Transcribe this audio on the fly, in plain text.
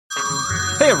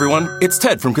Hey everyone, it's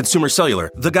Ted from Consumer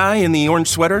Cellular, the guy in the orange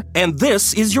sweater, and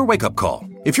this is your wake-up call.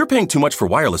 If you're paying too much for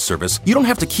wireless service, you don't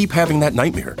have to keep having that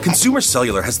nightmare. Consumer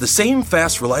Cellular has the same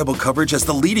fast, reliable coverage as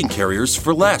the leading carriers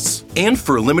for less. And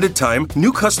for a limited time,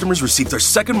 new customers receive their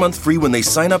second month free when they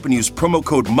sign up and use promo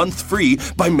code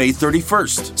MONTHFREE by May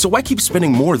 31st. So why keep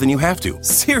spending more than you have to?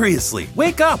 Seriously,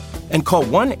 wake up and call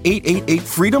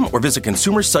 1-888-FREEDOM or visit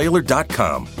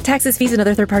consumercellular.com. Taxes, fees, and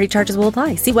other third-party charges will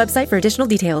apply. See website for additional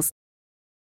details.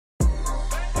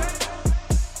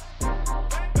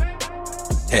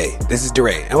 Hey, this is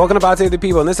DeRay, and welcome to About Save the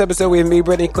People. In this episode, we have me,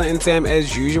 Brittany, Clinton, Sam,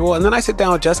 as usual, and then I sit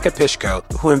down with Jessica Pishko,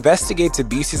 who investigates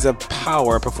abuses of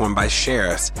power performed by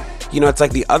sheriffs. You know, it's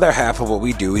like the other half of what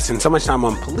we do. We spend so much time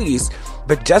on police,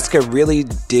 but Jessica really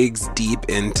digs deep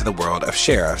into the world of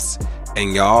sheriffs.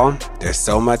 And y'all, there's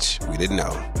so much we didn't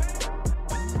know.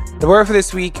 The word for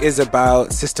this week is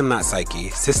about system, not psyche.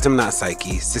 System, not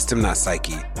psyche. System, not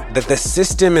psyche. That the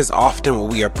system is often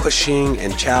what we are pushing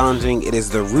and challenging. It is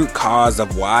the root cause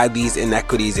of why these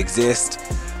inequities exist.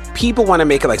 People want to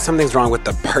make it like something's wrong with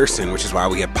the person, which is why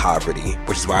we have poverty,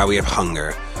 which is why we have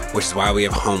hunger, which is why we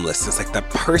have homelessness. It's like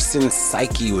the person's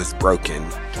psyche was broken.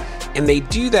 And they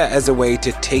do that as a way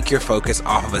to take your focus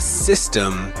off of a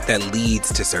system that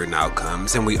leads to certain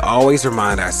outcomes. And we always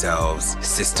remind ourselves,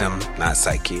 system, not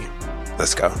psyche.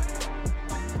 Let's go.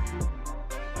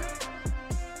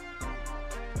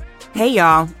 Hey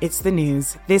y'all, it's the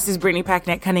news. This is Brittany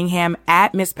Packnett Cunningham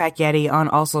at Miss Packetti on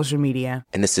all social media.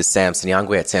 And this is Sam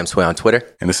Sinyangwe at Sam Sway on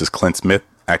Twitter. And this is Clint Smith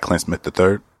at Clint Smith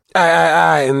III.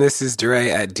 And this is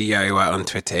DeRay at DRY on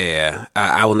Twitter.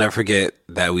 I will never forget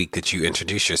that week that you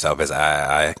introduced yourself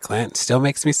as Clint. Still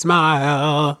makes me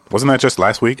smile. Wasn't that just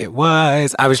last week? It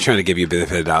was. I was trying to give you a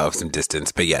benefit of the doubt of some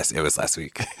distance, but yes, it was last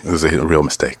week. It was a real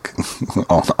mistake.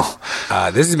 Oh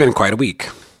no. This has been quite a week.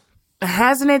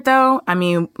 Hasn't it though? I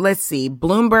mean, let's see.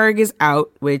 Bloomberg is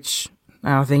out, which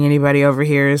I don't think anybody over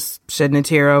here is shedding a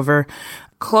tear over.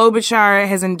 Klobuchar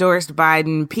has endorsed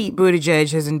Biden. Pete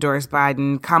Buttigieg has endorsed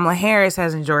Biden. Kamala Harris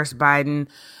has endorsed Biden.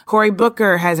 Cory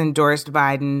Booker has endorsed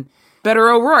Biden.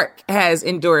 Beto O'Rourke has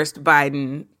endorsed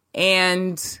Biden.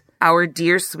 And our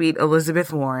dear, sweet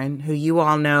Elizabeth Warren, who you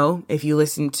all know if you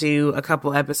listened to a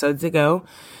couple episodes ago.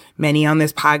 Many on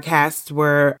this podcast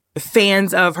were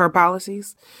fans of her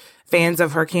policies, fans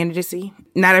of her candidacy.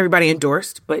 Not everybody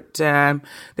endorsed, but there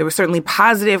was certainly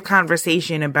positive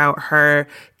conversation about her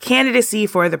candidacy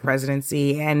for the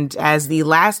presidency. And as the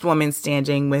last woman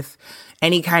standing with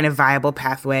any kind of viable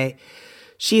pathway,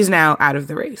 she's now out of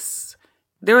the race.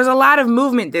 There was a lot of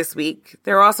movement this week.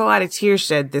 There were also a lot of tears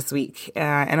shed this week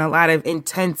and a lot of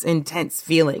intense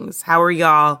feelings. How are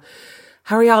y'all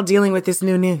dealing with this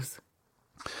new news?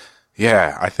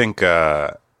 Yeah, I think...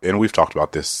 and we've talked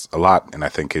about this a lot, and I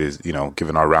think it is,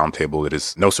 given our roundtable, it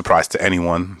is no surprise to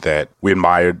anyone that we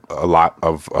admired a lot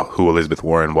of who Elizabeth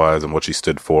Warren was and what she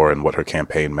stood for and what her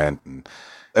campaign meant. And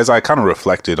as I kind of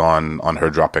reflected on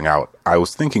her dropping out, I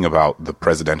was thinking about the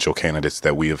presidential candidates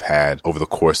that we have had over the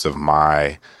course of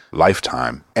my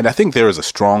lifetime. And I think there is a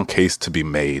strong case to be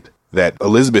made that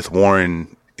Elizabeth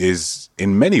Warren is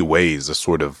in many ways a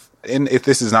sort of, and if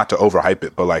this is not to overhype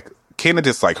it, but like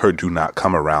candidates like her do not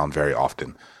come around very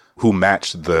often, who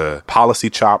match the policy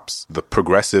chops, the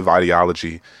progressive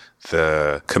ideology,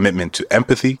 the commitment to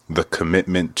empathy, the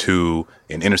commitment to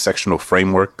an intersectional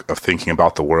framework of thinking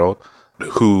about the world,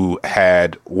 who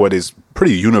had what is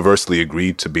pretty universally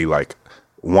agreed to be like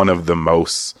one of the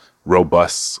most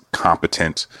robust,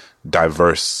 competent,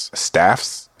 diverse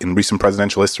staffs in recent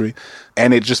presidential history.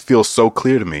 And it just feels so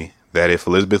clear to me that if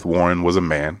Elizabeth Warren was a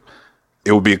man,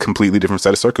 it would be a completely different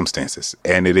set of circumstances.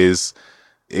 And it is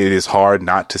hard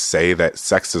not to say that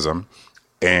sexism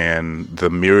and the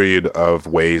myriad of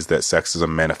ways that sexism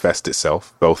manifests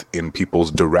itself, both in people's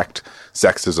direct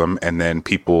sexism and then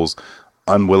people's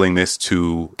unwillingness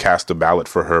to cast a ballot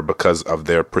for her because of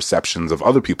their perceptions of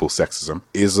other people's sexism,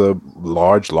 is a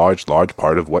large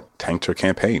part of what tanked her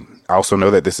campaign. I also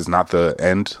know that this is not the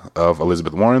end of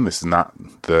Elizabeth Warren. This is not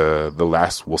the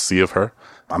last we'll see of her.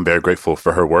 I'm very grateful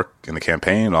for her work in the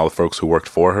campaign and all the folks who worked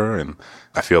for her. And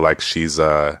I feel like she's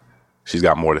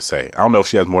got more to say. I don't know if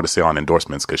she has more to say on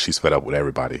endorsements because she's fed up with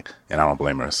everybody, and I don't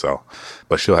blame her. So,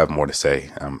 but she'll have more to say.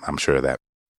 I'm sure of that.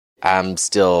 I'm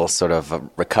still sort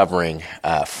of recovering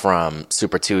from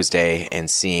Super Tuesday and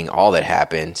seeing all that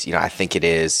happened. I think it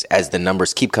is, as the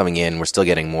numbers keep coming in, we're still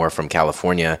getting more from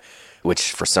California,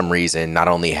 which for some reason not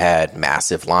only had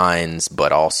massive lines,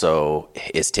 but also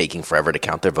is taking forever to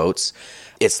count their votes.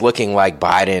 It's looking like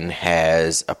Biden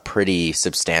has a pretty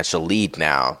substantial lead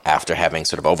now after having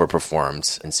sort of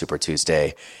overperformed in Super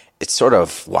Tuesday. It's sort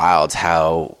of wild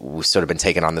how we've sort of been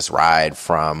taken on this ride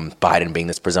from Biden being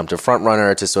this presumptive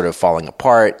frontrunner to sort of falling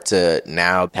apart to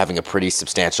now having a pretty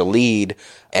substantial lead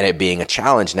and it being a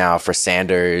challenge now for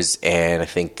Sanders and I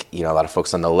think, a lot of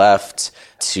folks on the left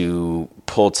to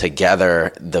pull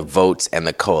together the votes and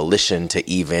the coalition to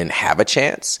even have a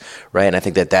chance, right? And I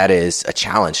think that is a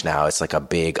challenge now. It's like a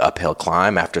big uphill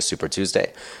climb after Super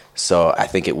Tuesday. So I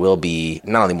think it will be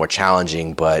not only more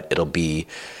challenging, but it'll be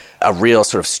a real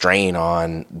sort of strain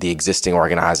on the existing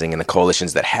organizing and the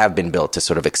coalitions that have been built to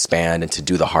sort of expand and to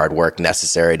do the hard work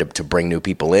necessary to bring new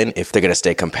people in if they're going to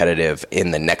stay competitive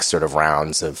in the next sort of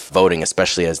rounds of voting,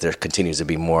 especially as there continues to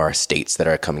be more states that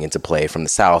are coming into play from the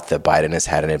South that Biden has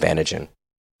had an advantage in.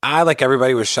 I, like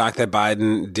everybody, was shocked that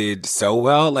Biden did so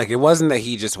well. Like, it wasn't that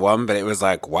he just won, but it was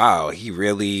like, wow, he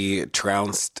really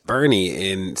trounced Bernie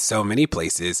in so many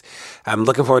places. I'm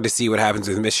looking forward to see what happens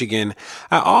with Michigan.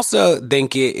 I also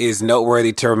think it is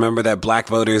noteworthy to remember that Black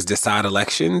voters decide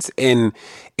elections. And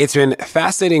it's been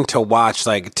fascinating to watch,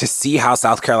 like, to see how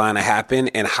South Carolina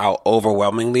happened and how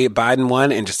overwhelmingly Biden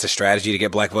won and just a strategy to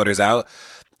get Black voters out.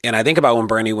 And I think about when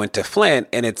Bernie went to Flint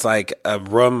and it's like a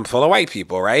room full of white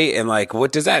people, right? And like,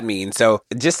 what does that mean? So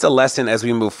just a lesson as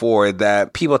we move forward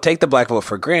that people take the Black vote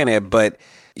for granted, but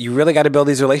you really got to build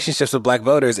these relationships with Black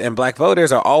voters. And Black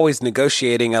voters are always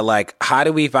negotiating a like, how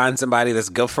do we find somebody that's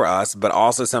good for us, but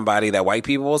also somebody that white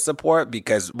people will support?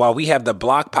 Because while we have the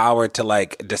block power to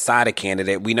like decide a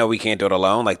candidate, we know we can't do it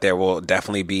alone. Like there will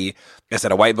definitely be a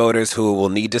set of white voters who will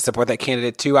need to support that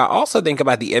candidate too. I also think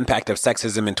about the impact of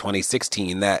sexism in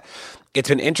 2016, that it's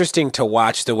been interesting to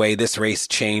watch the way this race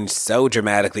changed so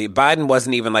dramatically. Biden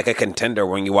wasn't even like a contender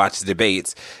when you watch the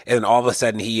debates. And all of a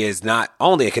sudden he is not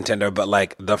only a contender, but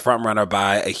like the front runner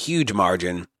by a huge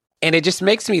margin. And it just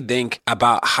makes me think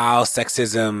about how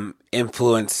sexism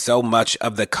influenced so much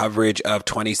of the coverage of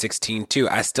 2016 too.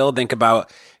 I still think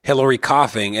about Hillary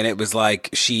coughing and it was like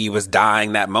she was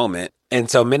dying that moment. And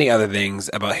so many other things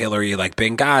about Hillary, like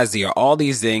Benghazi, or all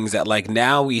these things that like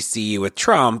now we see with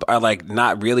Trump are like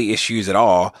not really issues at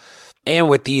all. And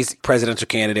with these presidential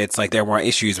candidates, like there weren't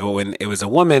issues, but when it was a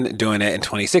woman doing it in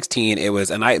 2016, it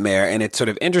was a nightmare. And it's sort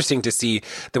of interesting to see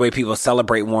the way people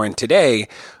celebrate Warren today,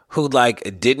 who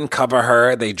like didn't cover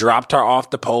her. They dropped her off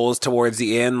the polls towards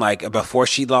the end, like before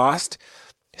she lost.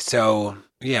 So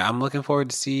yeah, I'm looking forward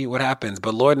to see what happens.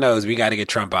 But Lord knows we got to get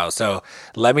Trump out. So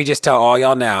let me just tell all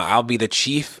y'all now, I'll be the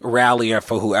chief rallier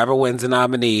for whoever wins the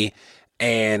nominee.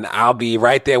 And I'll be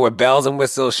right there with bells and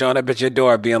whistles showing up at your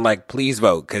door being like, please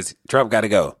vote, because Trump got to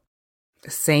go.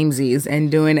 Samesies,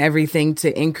 and doing everything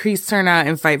to increase turnout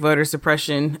and fight voter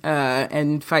suppression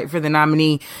and fight for the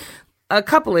nominee. A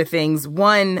couple of things.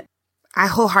 One, I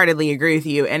wholeheartedly agree with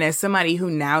you. And as somebody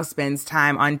who now spends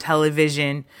time on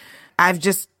television, I've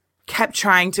just kept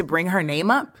trying to bring her name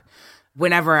up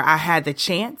whenever I had the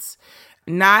chance,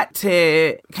 not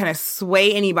to kind of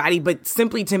sway anybody, but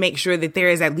simply to make sure that there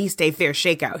is at least a fair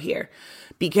shakeout here.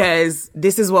 Because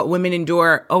this is what women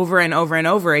endure over and over and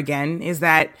over again, is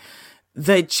that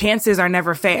the chances are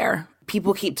never fair.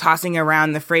 People keep tossing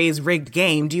around the phrase rigged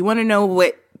game. Do you want to know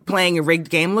what playing a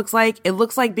rigged game looks like? It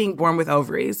looks like being born with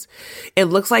ovaries. It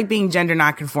looks like being gender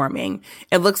nonconforming.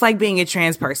 It looks like being a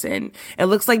trans person. It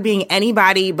looks like being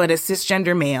anybody but a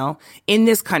cisgender male in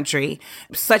this country,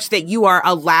 such that you are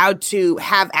allowed to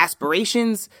have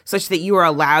aspirations, such that you are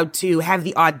allowed to have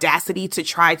the audacity to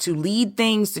try to lead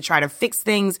things, to try to fix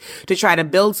things, to try to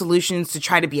build solutions, to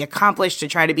try to be accomplished, to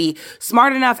try to be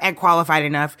smart enough and qualified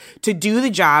enough to do the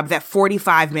job that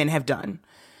 45 men have done.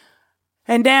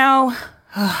 And now,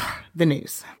 the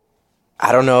news.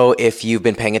 I don't know if you've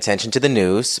been paying attention to the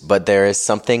news, but there is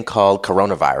something called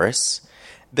coronavirus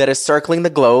that is circling the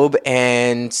globe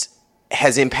and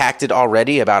has impacted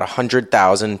already about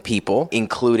 100,000 people,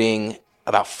 including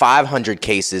about 500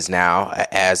 cases now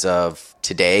as of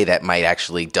today. That might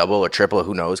actually double or triple,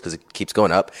 who knows, because it keeps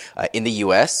going up in the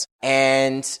U.S.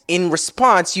 And in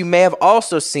response, you may have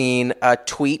also seen a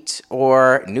tweet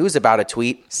or news about a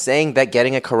tweet saying that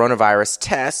getting a coronavirus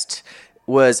test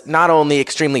was not only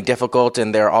extremely difficult,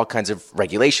 and there are all kinds of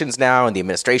regulations now, and the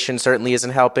administration certainly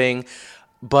isn't helping,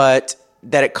 but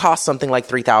that it costs something like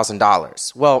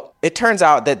 $3,000. Well, it turns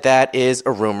out that that is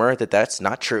a rumor, that that's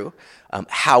not true.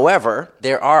 However,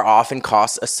 there are often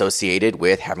costs associated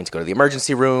with having to go to the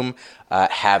emergency room,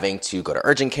 having to go to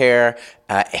urgent care,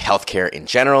 healthcare in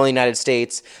general in the United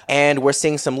States. And we're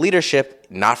seeing some leadership,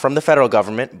 not from the federal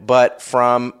government, but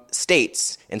from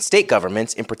states and state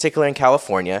governments, in particular in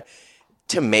California,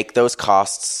 to make those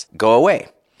costs go away.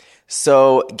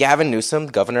 So Gavin Newsom,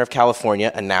 governor of California,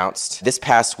 announced this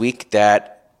past week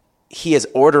that he is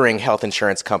ordering health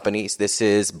insurance companies, this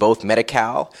is both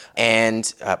Medi-Cal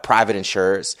and private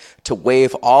insurers, to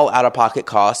waive all out-of-pocket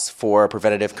costs for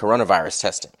preventative coronavirus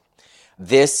testing.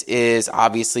 This is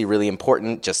obviously really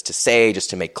important just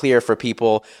to make clear for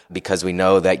people, because we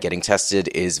know that getting tested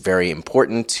is very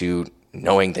important to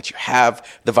knowing that you have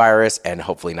the virus and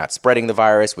hopefully not spreading the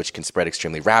virus, which can spread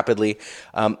extremely rapidly.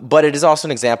 But it is also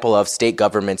an example of state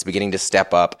governments beginning to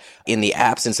step up in the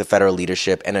absence of federal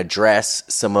leadership and address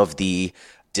some of the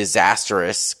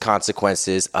disastrous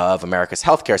consequences of America's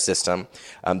healthcare system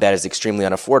that is extremely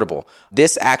unaffordable.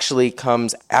 This actually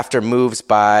comes after moves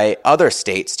by other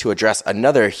states to address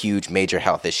another huge major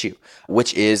health issue,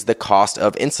 which is the cost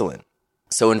of insulin.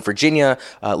 So in Virginia,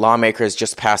 lawmakers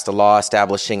just passed a law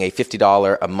establishing a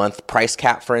 $50 a month price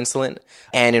cap for insulin.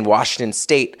 And in Washington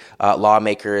state,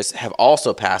 lawmakers have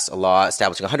also passed a law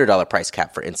establishing a $100 price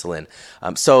cap for insulin.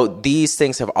 So these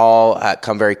things have all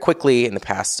come very quickly in the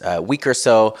past week or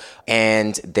so,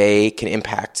 and they can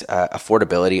impact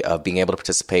affordability of being able to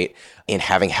participate in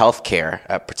having health care,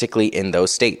 particularly in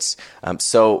those states.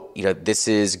 So, this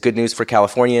is good news for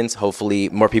Californians. Hopefully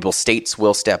more states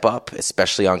will step up,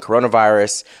 especially on coronavirus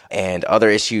and other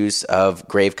issues of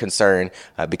grave concern,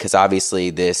 because obviously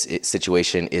this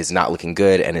situation is not looking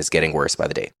good and is getting worse by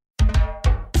the day.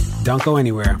 Don't go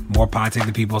anywhere. More Pod Save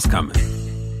the People's coming.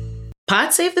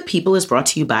 Pod Save the People is brought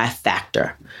to you by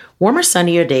Factor. Warmer,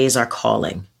 sunnier days are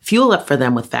calling. Fuel up for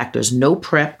them with Factor's no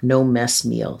prep, no mess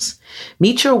meals.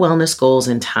 Meet your wellness goals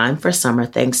in time for summer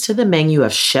thanks to the menu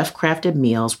of chef-crafted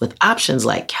meals with options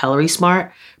like Calorie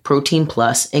Smart, Protein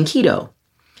Plus, and Keto.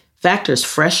 Factor's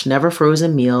fresh, never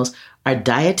frozen meals are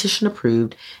dietitian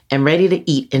approved and ready to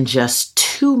eat in just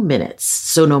 2 minutes.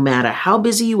 So no matter how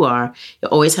busy you are,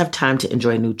 you'll always have time to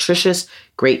enjoy nutritious,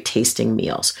 great tasting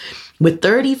meals. With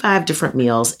 35 different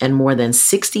meals and more than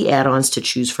 60 add-ons to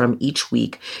choose from each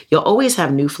week, you'll always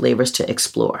have new flavors to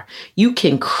explore. You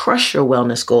can crush your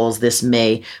wellness goals this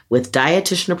May with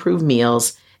dietitian-approved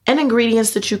meals and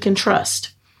ingredients that you can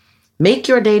trust. Make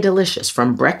your day delicious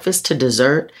from breakfast to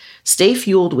dessert. Stay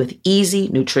fueled with easy,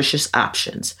 nutritious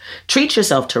options. Treat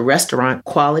yourself to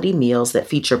restaurant-quality meals that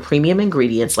feature premium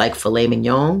ingredients like filet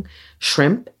mignon,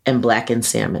 shrimp, and blackened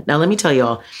salmon. Now, let me tell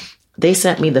y'all, they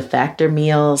sent me the Factor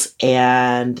meals,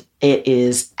 and it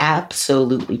is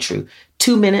absolutely true.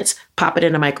 2 minutes, pop it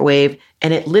in the microwave,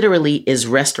 and it literally is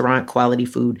restaurant quality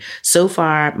food. So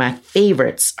far, my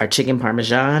favorites are chicken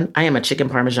parmesan. I am a chicken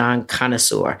parmesan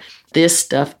connoisseur. This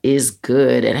stuff is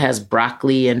good. It has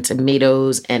broccoli and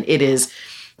tomatoes, and it is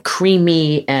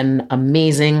creamy and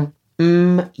amazing.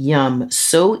 Yum.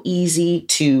 So easy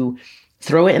to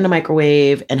throw it in the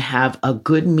microwave and have a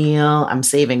good meal. I'm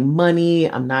saving money.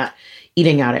 I'm not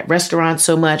eating out at restaurants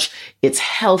so much. It's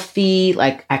healthy.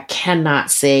 Like, I cannot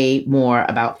say more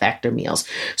about Factor meals.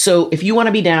 So if you want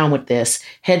to be down with this,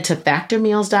 head to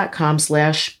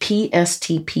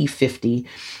factormeals.com/PSTP50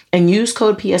 and use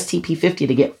code PSTP50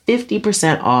 to get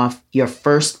 50% off your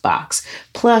first box,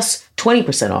 plus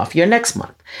 20% off your next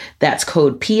month. That's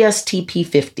code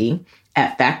PSTP50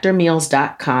 at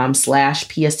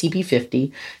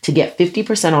factormeals.com/PSTP50 to get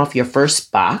 50% off your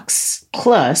first box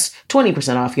plus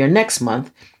 20% off your next month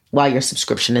while your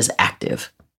subscription is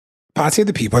active. Pod Save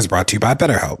the People is brought to you by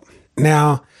BetterHelp.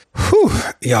 Now,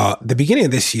 y'all, the beginning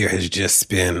of this year has just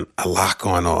been a lot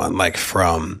going on, like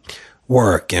from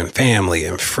work and family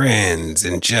and friends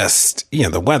and just,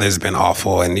 the weather's been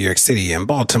awful in New York City and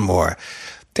Baltimore.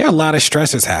 There are a lot of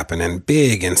stressors happening,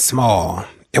 big and small.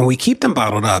 And when we keep them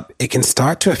bottled up, it can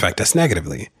start to affect us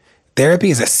negatively.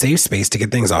 Therapy is a safe space to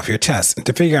get things off your chest and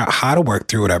to figure out how to work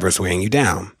through whatever's weighing you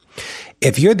down.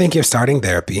 If you're thinking of starting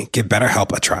therapy, give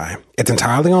BetterHelp a try. It's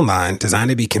entirely online, designed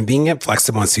to be convenient,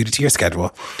 flexible, and suited to your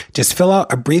schedule. Just fill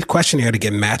out a brief questionnaire to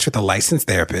get matched with a licensed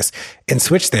therapist and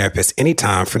switch therapists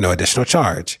anytime for no additional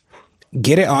charge.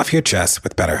 Get it off your chest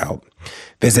with BetterHelp.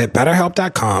 Visit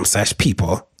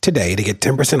BetterHelp.com/people today to get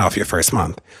 10% off your first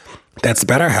month. That's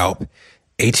BetterHelp.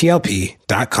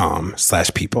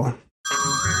 HELP.com/people.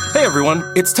 Hey everyone,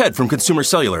 it's Ted from Consumer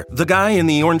Cellular, the guy in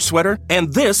the orange sweater,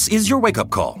 and this is your wake-up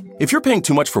call. If you're paying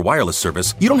too much for wireless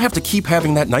service, you don't have to keep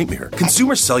having that nightmare.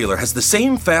 Consumer Cellular has the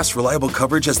same fast, reliable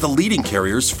coverage as the leading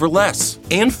carriers for less.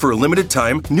 And for a limited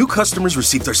time, new customers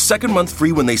receive their second month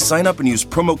free when they sign up and use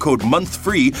promo code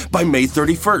MONTHFREE by May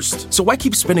 31st. So why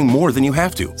keep spending more than you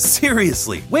have to?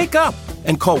 Seriously, wake up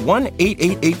and call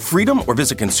 1-888-FREEDOM or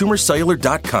visit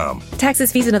consumercellular.com.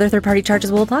 Taxes, fees, and other third-party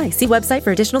charges will apply. See website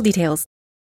for additional details.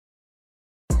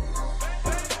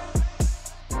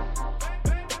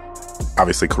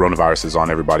 Obviously, coronavirus is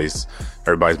on everybody's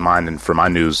mind. And for my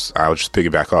news, I'll just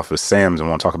piggyback off of Sam's and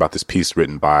want to talk about this piece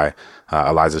written by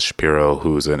Eliza Shapiro,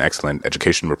 who's an excellent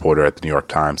education reporter at the New York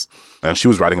Times. And she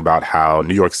was writing about how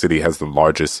New York City has the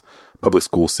largest public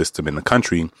school system in the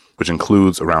country, which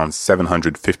includes around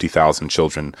 750,000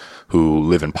 children who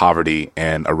live in poverty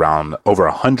and around over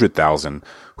 100,000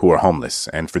 who are homeless.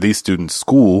 And for these students,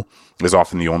 school is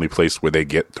often the only place where they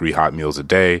get 3 hot meals a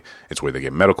day. It's where they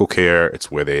get medical care. It's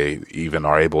where they even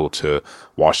are able to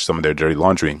wash some of their dirty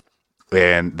laundry.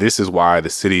 And this is why the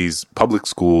city's public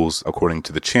schools, according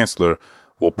to the chancellor,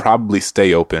 will probably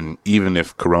stay open even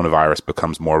if coronavirus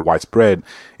becomes more widespread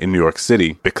in New York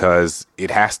City, because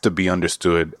it has to be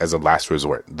understood as a last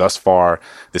resort. Thus far,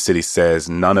 the city says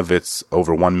none of its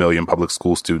over 1 million public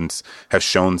school students have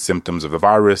shown symptoms of the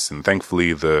virus. And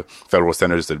thankfully, the Federal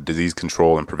Centers of Disease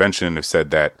Control and Prevention have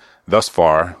said that thus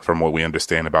far, from what we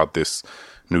understand about this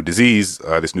new disease,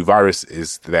 this new virus,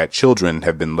 is that children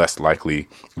have been less likely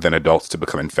than adults to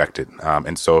become infected.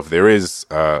 And so if there is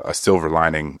a silver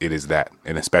lining, it is that.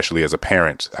 And especially as a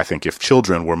parent, I think if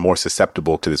children were more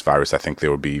susceptible to this virus, I think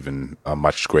there would be even a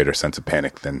much greater sense of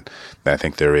panic than I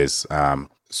think there is.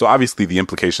 So obviously the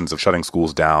implications of shutting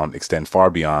schools down extend far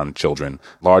beyond children.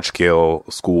 Large-scale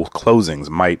school closings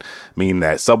might mean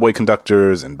that subway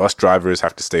conductors and bus drivers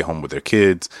have to stay home with their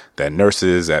kids, that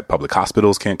nurses at public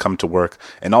hospitals can't come to work,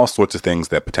 and all sorts of things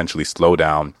that potentially slow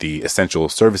down the essential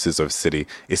services of a city,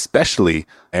 especially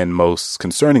and most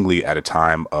concerningly at a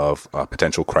time of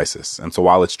potential crisis. And so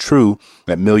while it's true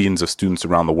that millions of students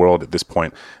around the world at this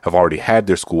point have already had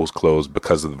their schools closed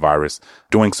because of the virus,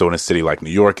 doing so in a city like New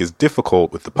York is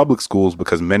difficult with the public schools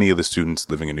because many of the students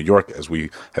living in New York, as we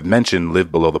have mentioned,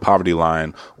 live below the poverty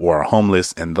line or are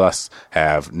homeless and thus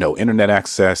have no internet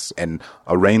access and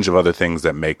a range of other things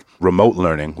that make remote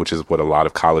learning, which is what a lot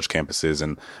of college campuses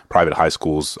and private high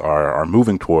schools are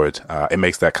moving toward, it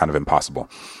makes that kind of impossible.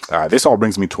 This all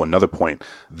brings me to another point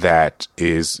that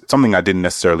is something I didn't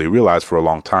necessarily realize for a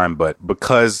long time, but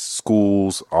because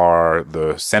schools are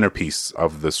the centerpiece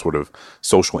of the sort of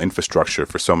social infrastructure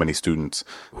for so many students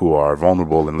who are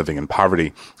vulnerable and living in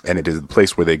poverty, and it is the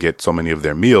place where they get so many of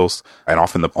their meals, and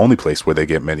often the only place where they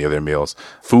get many of their meals.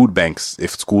 Food banks,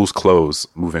 if schools close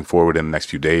moving forward in the next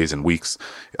few days and weeks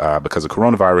because of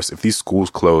coronavirus, if these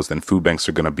schools close, then food banks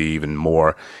are going to be even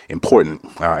more important.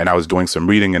 And I was doing some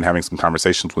reading and having some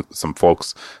conversations with some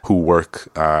folks who work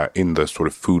in the sort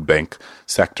of food bank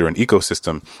sector and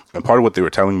ecosystem. And part of what they were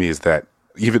telling me is that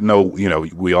even though, you know,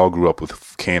 we all grew up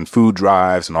with canned food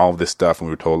drives and all of this stuff, and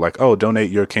we were told like, oh, donate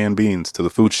your canned beans to the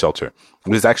food shelter.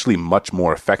 What is actually much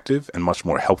more effective and much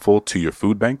more helpful to your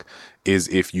food bank is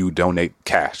if you donate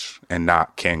cash and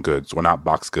not canned goods or not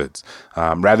boxed goods.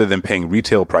 Rather than paying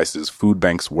retail prices, food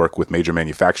banks work with major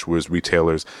manufacturers,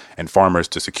 retailers, and farmers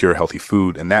to secure healthy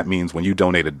food. And that means when you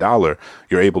donate $1,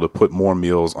 you're able to put more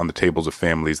meals on the tables of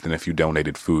families than if you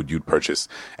donated food you'd purchase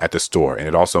at the store. And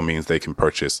it also means they can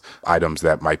purchase items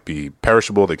that might be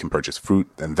perishable. They can purchase fruit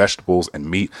and vegetables and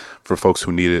meat for folks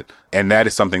who need it. And that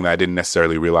is something that I didn't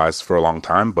necessarily realize for a long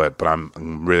time, but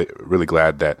I'm really, really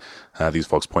glad that these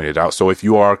folks pointed out. So if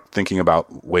you are thinking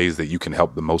about ways that you can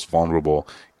help the most vulnerable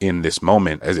in this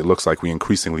moment, as it looks like we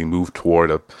increasingly move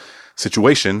toward a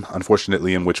situation,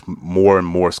 unfortunately, in which more and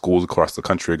more schools across the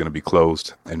country are going to be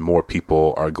closed and more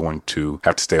people are going to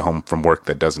have to stay home from work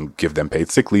that doesn't give them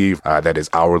paid sick leave, that is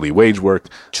hourly wage work.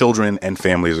 Children and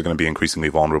families are going to be increasingly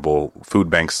vulnerable. Food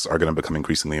banks are going to become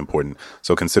increasingly important.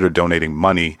 So consider donating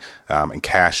money and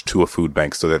cash to a food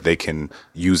bank so that they can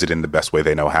use it in the best way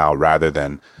they know how, rather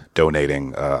than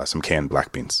donating some canned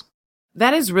black beans.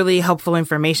 That is really helpful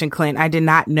information, Clint. I did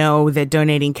not know that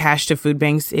donating cash to food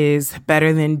banks is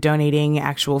better than donating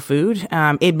actual food.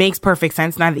 It makes perfect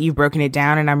sense now that you've broken it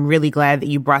down, and I'm really glad that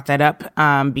you brought that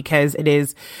up because it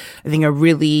is, I think, a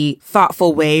really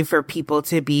thoughtful way for people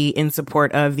to be in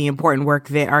support of the important work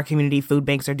that our community food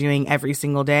banks are doing every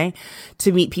single day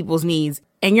to meet people's needs.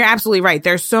 And you're absolutely right.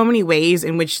 There's so many ways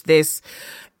in which this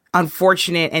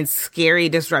unfortunate and scary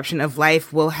disruption of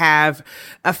life will have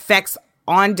effects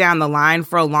on down the line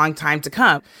for a long time to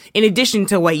come. In addition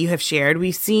to what you have shared,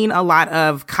 we've seen a lot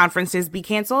of conferences be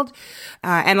canceled.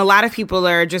 And a lot of people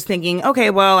are just thinking,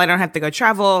 okay, well, I don't have to go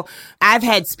travel. I've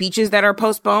had speeches that are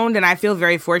postponed, and I feel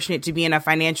very fortunate to be in a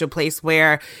financial place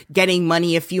where getting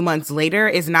money a few months later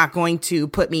is not going to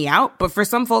put me out. But for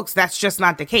some folks, that's just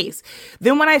not the case.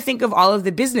 Then when I think of all of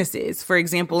the businesses, for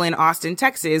example, in Austin,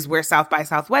 Texas, where South by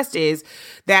Southwest is,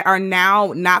 that are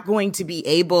now not going to be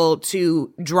able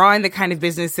to draw in the kind kind of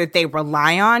business that they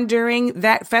rely on during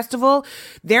that festival.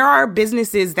 There are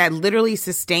businesses that literally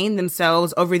sustain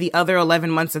themselves over the other 11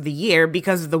 months of the year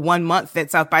because of the 1 month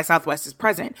that South by Southwest is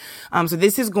present. So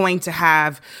this is going to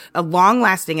have a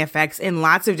long-lasting effects in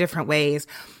lots of different ways.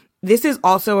 This is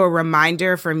also a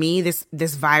reminder for me, this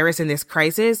virus and this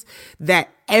crisis, that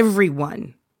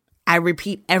everyone, I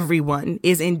repeat, everyone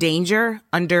is in danger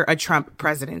under a Trump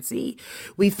presidency.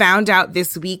 We found out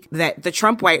this week that the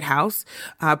Trump White House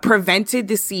prevented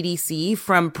the CDC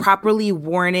from properly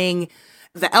warning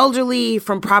the elderly,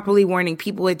 from properly warning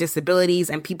people with disabilities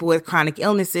and people with chronic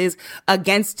illnesses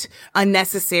against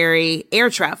unnecessary air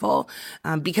travel,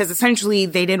 because essentially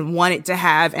they didn't want it to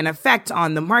have an effect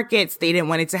on the markets. They didn't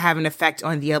want it to have an effect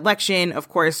on the election. Of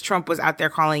course, Trump was out there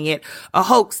calling it a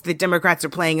hoax that Democrats are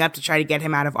playing up to try to get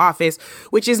him out of office,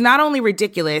 which is not only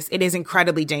ridiculous, it is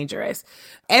incredibly dangerous.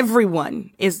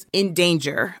 Everyone is in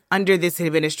danger under this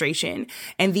administration.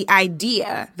 And the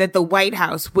idea that the White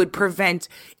House would prevent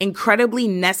incredibly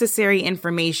necessary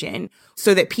information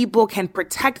so that people can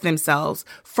protect themselves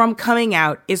from coming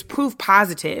out is proof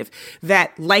positive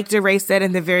that, like DeRay said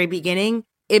in the very beginning,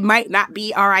 it might not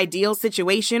be our ideal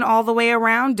situation all the way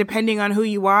around, depending on who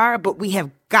you are, but we have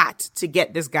got to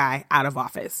get this guy out of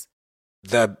office.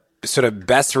 The sort of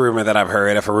best rumor that I've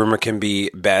heard, if a rumor can be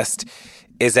best,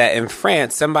 is that in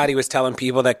France, somebody was telling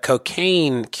people that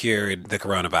cocaine cured the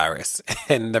coronavirus.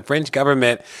 And the French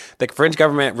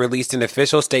government released an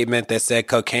official statement that said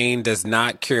cocaine does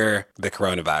not cure the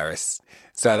coronavirus.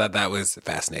 So I thought that was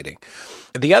fascinating.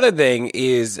 The other thing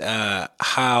is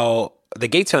how the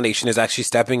Gates Foundation is actually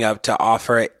stepping up to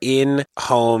offer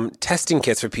in-home testing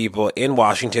kits for people in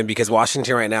Washington, because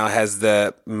Washington right now has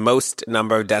the most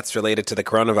number of deaths related to the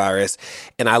coronavirus.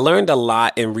 And I learned a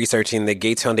lot in researching the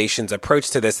Gates Foundation's approach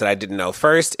to this that I didn't know.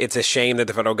 First, it's a shame that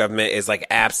the federal government is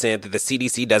absent, that the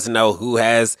CDC doesn't know who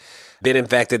has been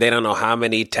infected. They don't know how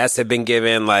many tests have been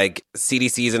given.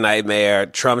 CDC's a nightmare.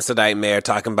 Trump's a nightmare,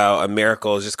 talking about a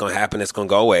miracle is just going to happen. It's going to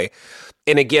go away.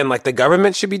 And again, the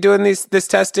government should be doing this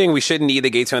testing. We shouldn't need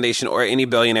the Gates Foundation or any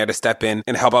billionaire to step in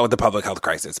and help out with the public health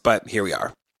crisis. But here we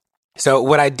are. So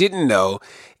what I didn't know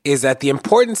is that the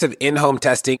importance of in-home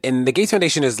testing, and the Gates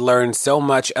Foundation has learned so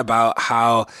much about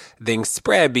how things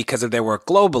spread because of their work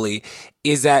globally,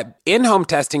 is that in-home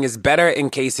testing is better in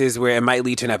cases where it might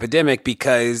lead to an epidemic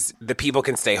because the people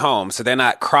can stay home. So they're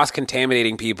not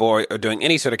cross-contaminating people or doing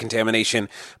any sort of contamination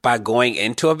by going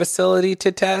into a facility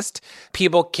to test.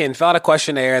 People can fill out a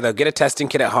questionnaire, they'll get a testing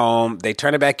kit at home, they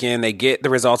turn it back in, they get the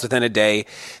results within a day.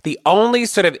 The only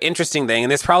sort of interesting thing,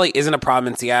 and this probably isn't a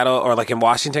problem in Seattle or in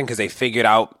Washington because they figured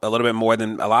out a little bit more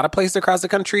than a lot of places across the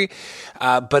country,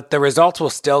 but the results will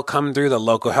still come through the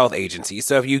local health agency.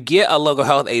 So if you get a local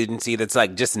health agency that's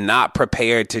just not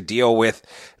prepared to deal with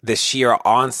the sheer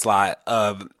onslaught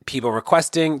of people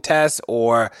requesting tests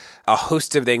or a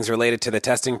host of things related to the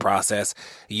testing process,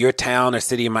 your town or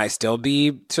city might still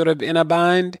be sort of in a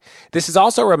bind. This is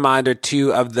also a reminder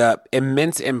too of the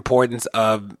immense importance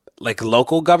of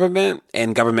local government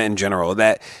and government in general,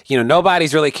 that,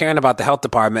 nobody's really caring about the health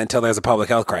department until there's a public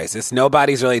health crisis.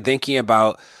 Nobody's really thinking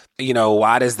about,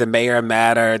 why does the mayor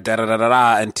matter,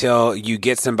 until you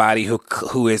get somebody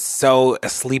who is so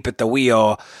asleep at the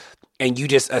wheel. And you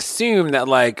just assume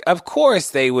that, of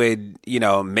course they would,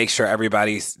 make sure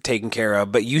everybody's taken care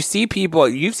of. But you see people,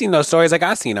 you've seen those stories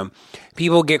I've seen them.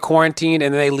 People get quarantined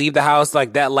and then they leave the house,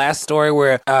 that last story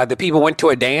where the people went to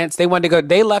a dance. They wanted to go,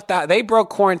 they left out, they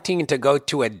broke quarantine to go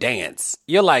to a dance.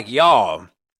 You're y'all,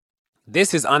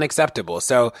 this is unacceptable.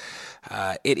 So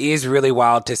it is really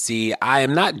wild to see. I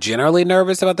am not generally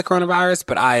nervous about the coronavirus,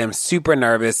 but I am super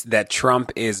nervous that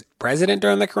Trump is president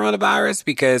during the coronavirus,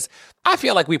 because I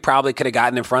feel like we probably could have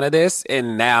gotten in front of this,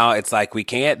 and now it's we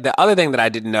can't. The other thing that I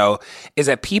didn't know is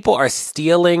that people are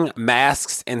stealing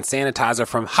masks and sanitizer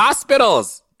from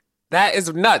hospitals. That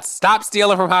is nuts. Stop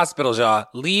stealing from hospitals, y'all.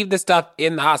 Leave the stuff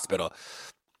in the hospital.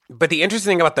 But the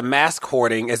interesting thing about the mask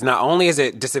hoarding is not only is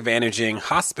it disadvantaging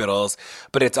hospitals,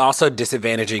 but it's also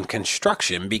disadvantaging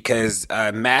construction, because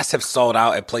masks have sold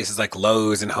out at places like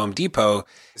Lowe's and Home Depot.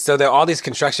 So there are all these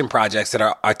construction projects that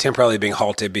are temporarily being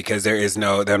halted because there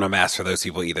are no masks for those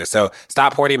people either. So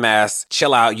stop hoarding masks,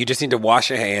 chill out. You just need to wash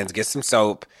your hands, get some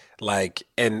soap.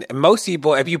 And most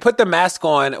people, if you put the mask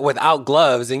on without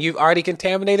gloves, then you've already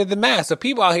contaminated the mask. So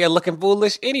people out here looking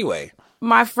foolish anyway.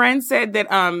 My friend said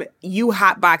that you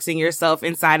hotboxing yourself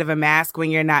inside of a mask when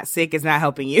you're not sick is not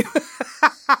helping you.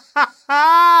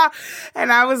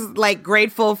 And I was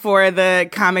grateful for the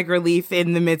comic relief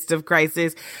in the midst of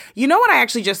crisis. You know what I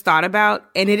actually just thought about?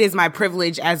 And it is my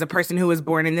privilege as a person who was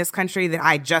born in this country that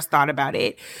I just thought about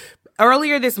it.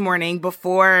 Earlier this morning,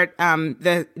 before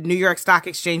the New York Stock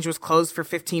Exchange was closed for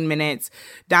 15 minutes,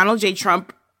 Donald J.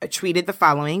 Trump tweeted the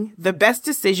following: "The best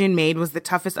decision made was the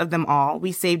toughest of them all.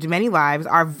 We saved many lives.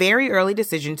 Our very early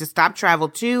decision to stop travel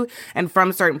to and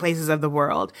from certain places of the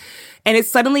world." And it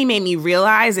suddenly made me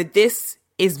realize that this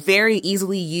is very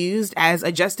easily used as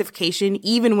a justification,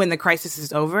 even when the crisis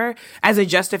is over, as a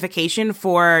justification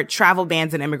for travel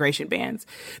bans and immigration bans.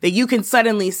 That you can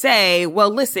suddenly say,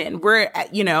 well, listen,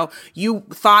 you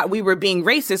thought we were being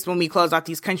racist when we closed off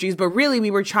these countries, but really we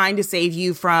were trying to save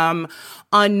you from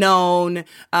unknown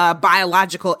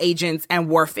biological agents and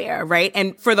warfare, right?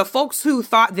 And for the folks who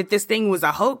thought that this thing was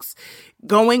a hoax,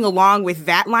 going along with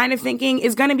that line of thinking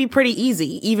is going to be pretty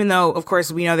easy, even though, of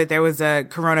course, we know that there was a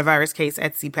coronavirus case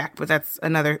at CPAC, but that's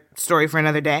another story for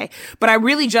another day. But I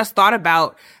really just thought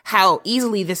about how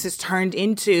easily this has turned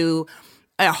into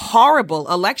a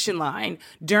horrible election line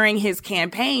during his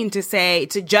campaign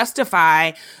to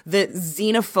justify the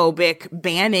xenophobic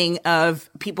banning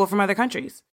of people from other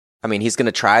countries. I mean, he's going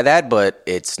to try that, but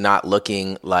it's not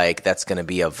looking like that's going to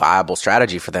be a viable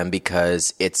strategy for them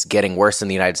because it's getting worse in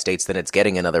the United States than it's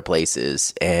getting in other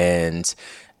places. And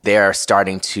they're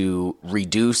starting to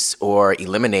reduce or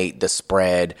eliminate the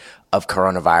spread of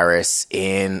coronavirus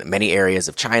in many areas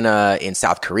of China, in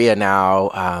South Korea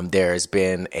now. There's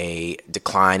been a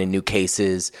decline in new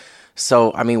cases.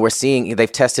 So, I mean, we're seeing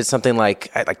they've tested something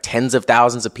like tens of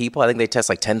thousands of people. I think they test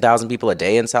like 10,000 people a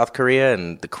day in South Korea,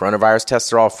 and the coronavirus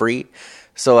tests are all free.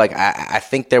 So, I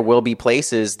think there will be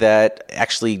places that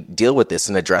actually deal with this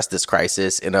and address this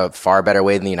crisis in a far better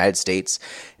way than the United States.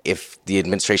 If the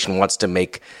administration wants to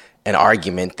make an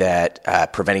argument that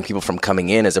preventing people from coming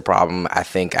in is a problem, I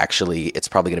think actually it's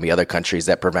probably going to be other countries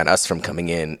that prevent us from coming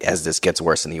in as this gets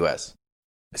worse in the U.S.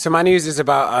 So my news is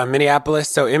about Minneapolis.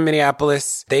 So in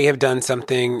Minneapolis, they have done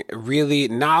something really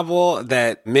novel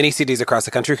that many cities across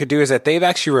the country could do, is that they've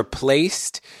actually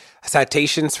replaced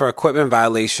citations for equipment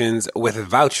violations with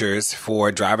vouchers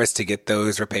for drivers to get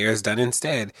those repairs done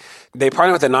instead. They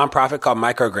partner with a nonprofit called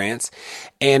Microgrants.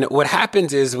 And what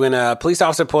happens is when a police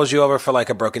officer pulls you over for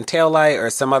like a broken taillight or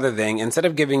some other thing, instead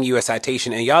of giving you a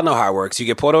citation, and y'all know how it works, you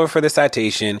get pulled over for the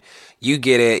citation, you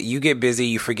get it, you get busy,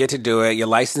 you forget to do it, your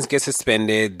license gets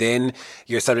suspended, then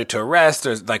you're subject to arrest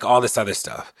or like all this other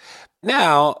stuff.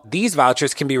 Now, these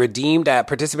vouchers can be redeemed at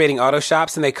participating auto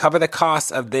shops, and they cover the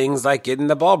costs of things like getting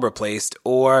the bulb replaced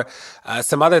or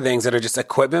some other things that are just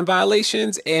equipment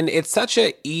violations. And it's such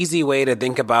an easy way to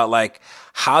think about like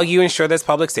how you ensure there's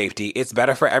public safety. It's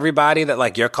better for everybody that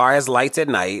like your car has lights at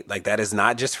night. Like that is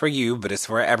not just for you, but it's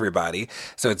for everybody.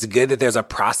 So it's good that there's a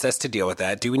process to deal with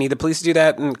that. Do we need the police to do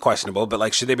that? Questionable, but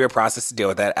like should there be a process to deal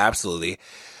with that? Absolutely.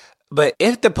 But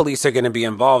if the police are going to be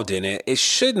involved in it, it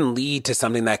shouldn't lead to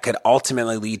something that could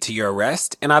ultimately lead to your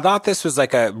arrest. And I thought this was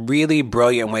like a really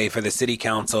brilliant way for the city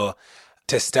council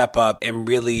to step up and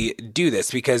really do this.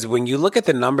 Because when you look at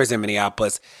the numbers in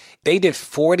Minneapolis, they did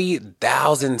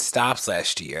 40,000 stops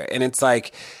last year. And it's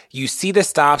like, you see the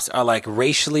stops are like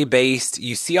racially based.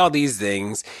 You see all these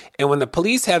things. And when the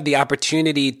police have the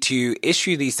opportunity to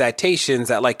issue these citations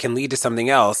that like can lead to something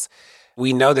else,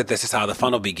 we know that this is how the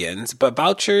funnel begins. But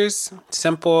vouchers,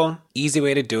 simple, easy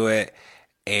way to do it.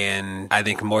 And I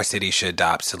think more cities should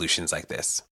adopt solutions like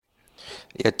this.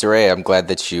 Yeah, DeRay, I'm glad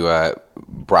that you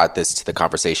brought this to the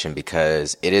conversation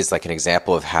because it is like an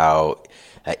example of how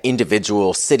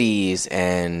individual cities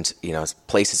and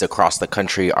places across the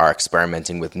country are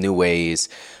experimenting with new ways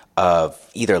of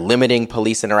either limiting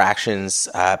police interactions,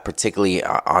 particularly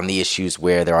on the issues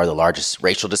where there are the largest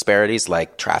racial disparities,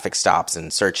 like traffic stops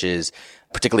and searches,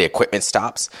 particularly equipment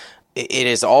stops. It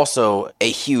is also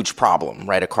a huge problem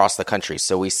right across the country.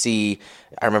 So we see,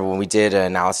 I remember when we did an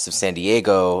analysis of San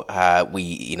Diego,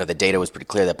 the data was pretty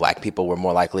clear that Black people were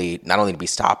more likely not only to be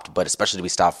stopped, but especially to be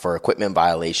stopped for equipment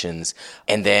violations,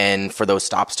 and then for those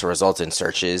stops to result in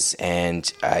searches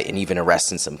and even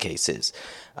arrests in some cases.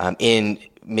 In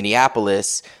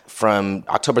Minneapolis, from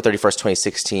October 31st,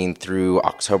 2016 through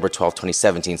October 12th,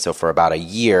 2017, so for about a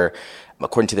year,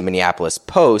 according to the Minneapolis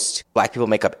Post, Black people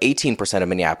make up 18% of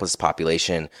Minneapolis'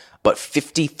 population, but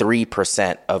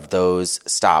 53% of those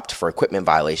stopped for equipment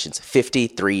violations.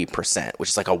 53%, which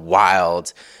is like a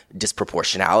wild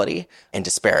disproportionality and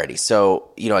disparity.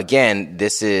 So, again,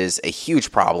 this is a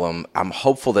huge problem. I'm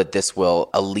hopeful that this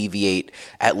will alleviate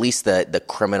at least the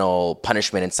criminal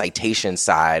punishment and citation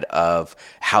side of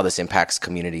how this impacts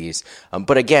communities.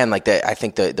 But again, I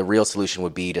think the real solution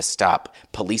would be to stop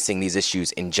policing these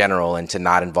issues in general and to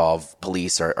not involve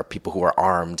police or people who are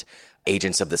armed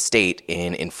agents of the state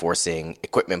in enforcing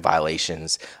equipment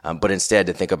violations, but instead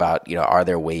to think about, are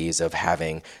there ways of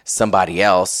having somebody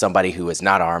else, somebody who is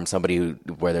not armed,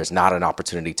 where there's not an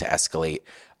opportunity to escalate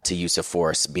to use of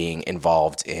force, being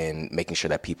involved in making sure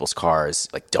that people's cars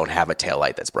don't have a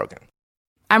taillight that's broken.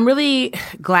 I'm really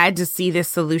glad to see this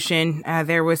solution.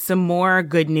 There was some more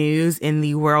good news in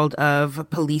the world of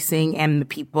policing and the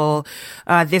people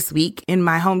this week in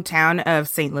my hometown of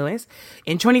St. Louis.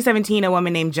 In 2017, a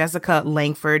woman named Jessica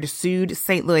Langford sued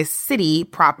St. Louis City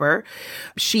proper.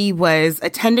 She was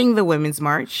attending the Women's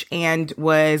March and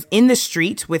was in the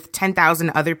street with 10,000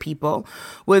 other people,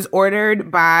 was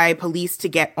ordered by police to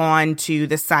get onto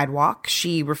the sidewalk.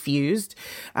 She refused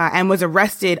and was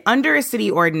arrested under a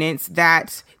city ordinance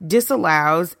that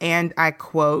disallows, and I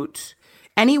quote,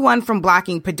 anyone from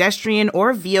blocking pedestrian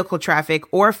or vehicle traffic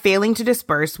or failing to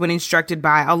disperse when instructed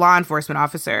by a law enforcement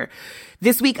officer.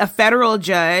 This week, a federal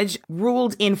judge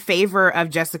ruled in favor of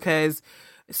Jessica's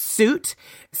suit,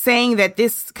 saying that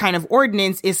this kind of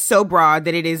ordinance is so broad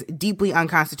that it is deeply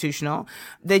unconstitutional.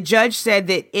 The judge said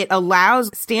that it allows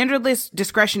standardless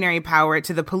discretionary power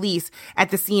to the police at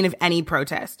the scene of any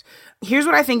protest. Here's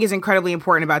what I think is incredibly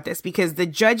important about this, because the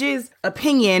judge's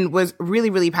opinion was really,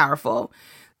 really powerful.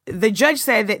 The judge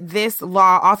said that this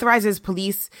law authorizes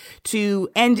police to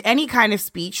end any kind of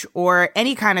speech or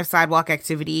any kind of sidewalk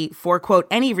activity for, quote,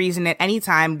 any reason at any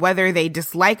time, whether they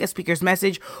dislike a speaker's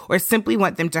message or simply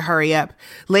want them to hurry up.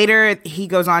 Later, he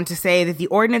goes on to say that the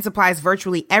ordinance applies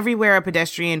virtually everywhere a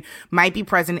pedestrian might be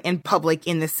present in public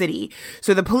in the city.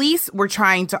 So the police were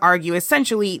trying to argue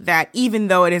essentially that even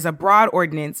though it is a broad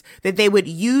ordinance, that they would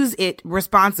use it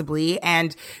responsibly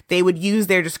and they would use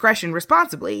their discretion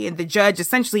responsibly. And the judge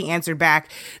essentially answered back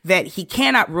that he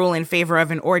cannot rule in favor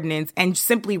of an ordinance and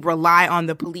simply rely on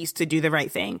the police to do the right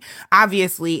thing.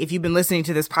 Obviously, if you've been listening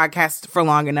to this podcast for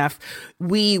long enough,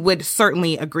 we would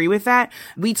certainly agree with that.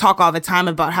 We talk all the time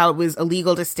about how it was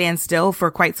illegal to stand still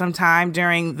for quite some time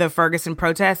during the Ferguson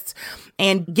protests.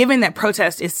 And given that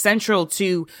protest is central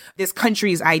to this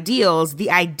country's ideals, the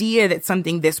idea that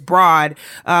something this broad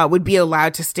would be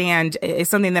allowed to stand is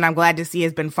something that I'm glad to see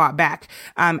has been fought back.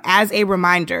 As a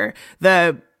reminder,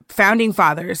 the founding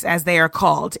fathers, as they are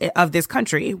called, of this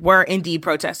country were indeed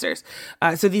protesters.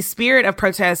 So the spirit of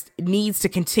protest needs to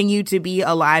continue to be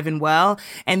alive and well.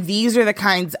 And these are the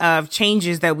kinds of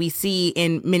changes that we see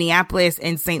in Minneapolis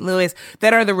and St. Louis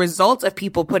that are the result of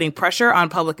people putting pressure on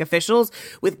public officials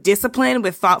with discipline,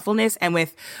 with thoughtfulness, and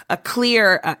with a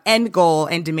clear end goal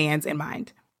and demands in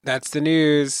mind. That's the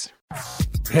news.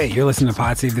 Hey, you're listening to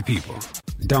Pod Save the People.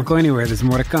 Don't go anywhere. There's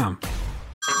more to come.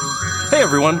 Hey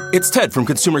everyone, it's Ted from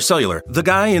Consumer Cellular, the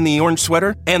guy in the orange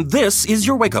sweater, and this is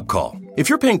your wake-up call. If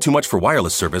you're paying too much for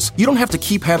wireless service, you don't have to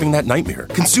keep having that nightmare.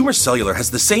 Consumer Cellular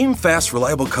has the same fast,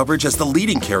 reliable coverage as the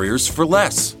leading carriers for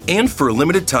less. And for a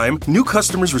limited time, new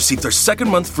customers receive their second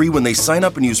month free when they sign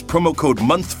up and use promo code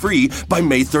MONTHFREE by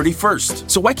May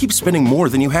 31st. So why keep spending more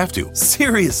than you have to?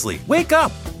 Seriously, wake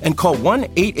up and call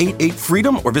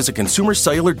 1-888-FREEDOM or visit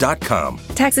consumercellular.com.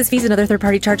 Taxes, fees, and other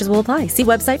third-party charges will apply. See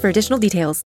website for additional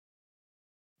details.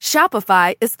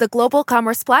 Shopify is the global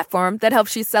commerce platform that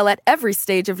helps you sell at every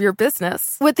stage of your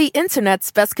business. With the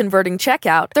internet's best converting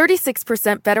checkout,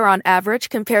 36% better on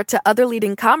average compared to other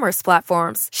leading commerce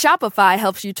platforms, Shopify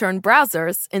helps you turn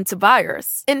browsers into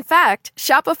buyers. In fact,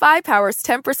 Shopify powers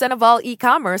 10% of all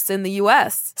e-commerce in the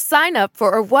U.S. Sign up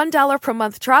for a $1 per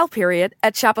month trial period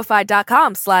at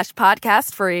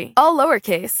shopify.com/podcastfree. All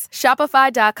lowercase,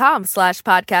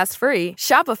 shopify.com/podcastfree,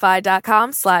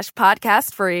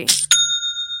 shopify.com/podcastfree.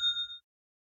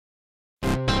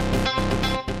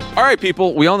 All right,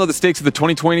 people, we all know the stakes of the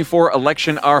 2024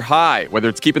 election are high, whether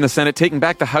it's keeping the Senate, taking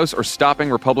back the House, or stopping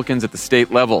Republicans at the state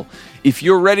level. If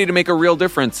you're ready to make a real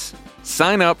difference,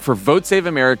 sign up for Vote Save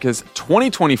America's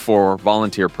 2024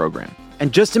 volunteer program.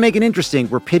 And just to make it interesting,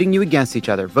 we're pitting you against each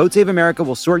other. Vote Save America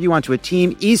will sort you onto a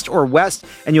team, east or west,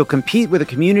 and you'll compete with a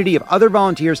community of other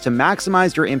volunteers to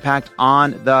maximize your impact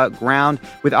on the ground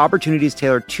with opportunities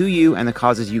tailored to you and the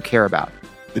causes you care about.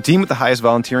 The team with the highest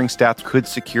volunteering stats could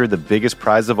secure the biggest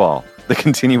prize of all, the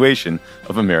continuation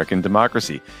of American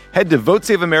democracy. Head to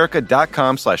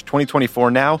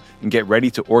votesaveamerica.com/2024 now and get ready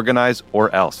to organize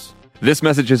or else. This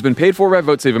message has been paid for by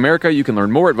Vote Save America. You can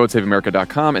learn more at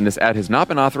votesaveamerica.com, and this ad has not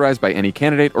been authorized by any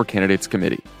candidate or candidates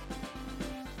committee.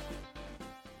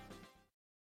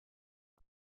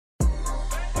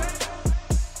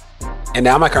 And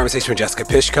now my conversation with Jessica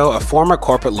Pishko, a former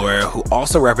corporate lawyer who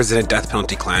also represented death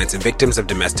penalty clients and victims of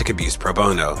domestic abuse pro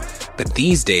bono. But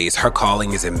these days, her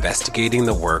calling is investigating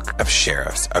the work of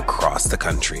sheriffs across the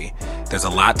country. There's a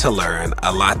lot to learn,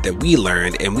 a lot that we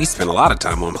learned, and we spent a lot of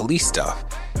time on police stuff.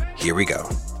 Here we go.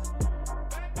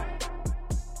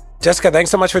 Jessica,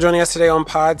 thanks so much for joining us today on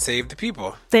Pod Save the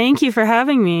People. Thank you for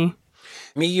having me.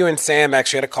 Me, you, and Sam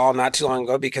actually had a call not too long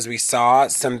ago because we saw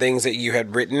some things that you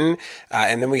had written,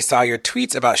 and then we saw your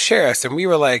tweets about sheriffs, and we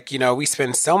were like, we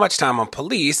spend so much time on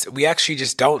police, we actually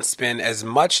just don't spend as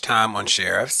much time on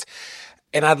sheriffs.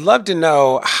 And I'd love to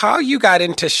know how you got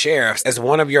into sheriffs as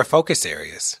one of your focus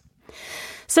areas.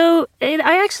 So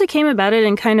I actually came about it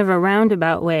in kind of a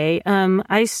roundabout way.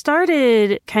 I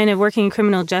started kind of working in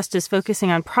criminal justice,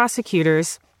 focusing on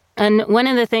prosecutors. And one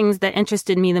of the things that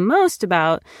interested me the most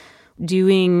about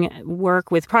doing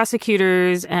work with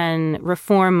prosecutors and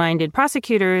reform-minded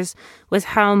prosecutors was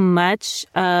how much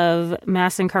of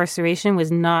mass incarceration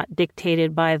was not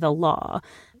dictated by the law.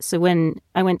 So when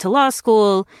I went to law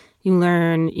school, you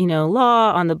learn,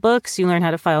 law on the books, you learn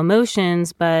how to file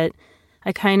motions, but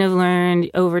I kind of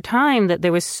learned over time that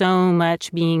there was so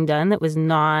much being done that was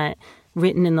not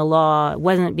written in the law, it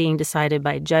wasn't being decided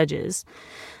by judges.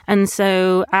 And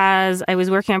so as I was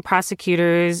working on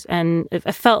prosecutors and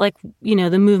I felt like,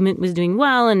 the movement was doing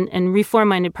well and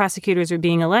reform-minded prosecutors were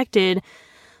being elected,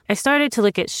 I started to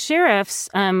look at sheriffs.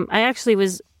 I actually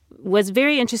was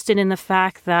very interested in the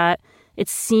fact that it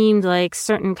seemed like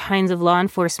certain kinds of law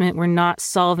enforcement were not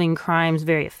solving crimes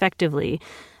very effectively.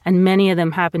 And many of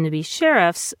them happened to be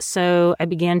sheriffs. So I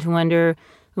began to wonder,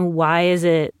 why is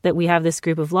it that we have this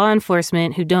group of law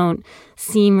enforcement who don't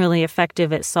seem really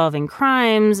effective at solving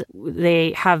crimes?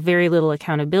 They have very little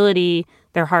accountability.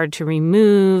 They're hard to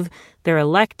remove. They're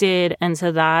elected. And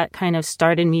so that kind of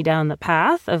started me down the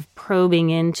path of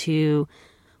probing into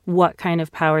what kind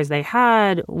of powers they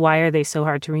had. Why are they so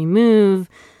hard to remove?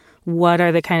 What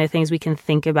are the kind of things we can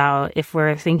think about if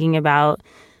we're thinking about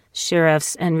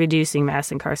sheriffs and reducing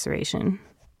mass incarceration?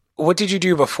 What did you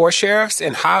do before sheriffs,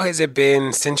 and how has it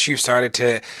been since you started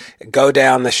to go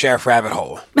down the sheriff rabbit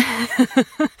hole?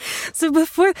 So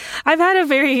before, I've had a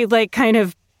very kind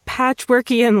of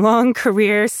patchworky and long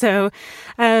career. So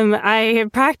I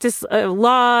had practiced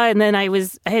law, and then I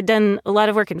had done a lot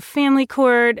of work in family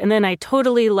court, and then I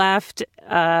totally left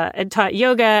and taught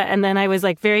yoga, and then I was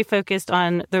very focused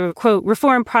on the, quote,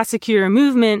 reform prosecutor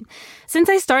movement. Since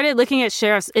I started looking at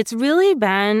sheriffs, it's really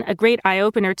been a great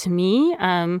eye-opener to me.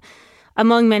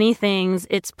 Among many things,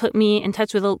 it's put me in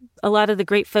touch with a lot of the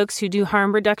great folks who do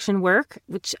harm reduction work,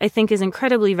 which I think is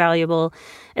incredibly valuable.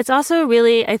 It's also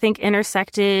really, I think,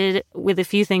 intersected with a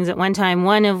few things at one time,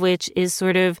 one of which is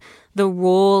sort of the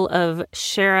role of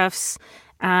sheriffs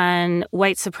and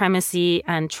white supremacy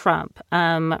and Trump.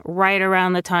 Right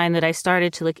around the time that I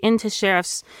started to look into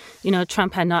sheriffs,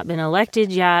 Trump had not been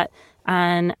elected yet.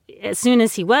 And as soon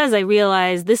as he was, I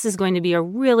realized this is going to be a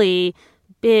really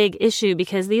big issue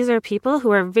because these are people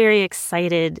who are very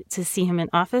excited to see him in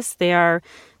office. They are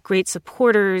great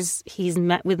supporters. He's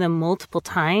met with them multiple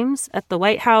times at the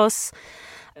White House.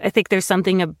 I think there's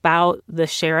something about the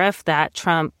sheriff that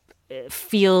Trump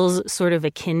feels sort of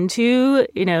akin to,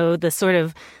 the sort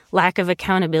of lack of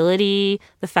accountability,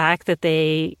 the fact that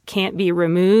they can't be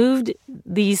removed.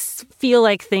 These feel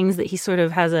like things that he sort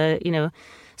of has a,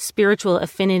 spiritual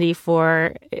affinity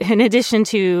for, in addition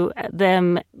to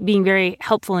them being very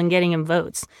helpful in getting him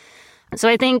votes. So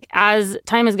I think as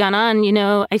time has gone on,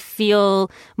 I feel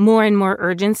more and more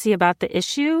urgency about the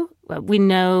issue. We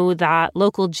know that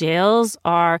local jails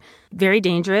are very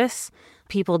dangerous.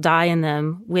 People die in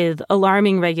them with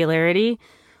alarming regularity.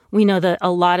 We know that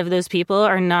a lot of those people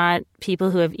are not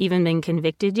people who have even been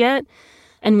convicted yet.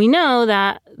 And we know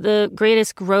that the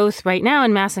greatest growth right now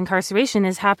in mass incarceration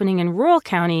is happening in rural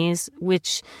counties,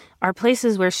 which are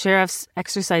places where sheriffs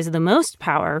exercise the most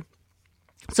power.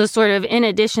 So sort of in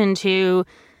addition to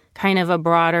kind of a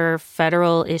broader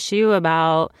federal issue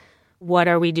about what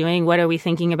are we doing, what are we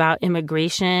thinking about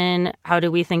immigration, how do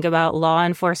we think about law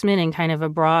enforcement in kind of a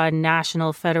broad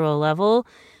national federal level,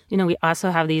 we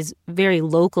also have these very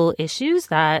local issues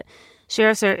that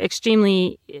sheriffs are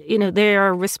extremely, they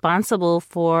are responsible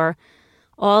for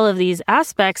all of these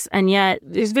aspects, and yet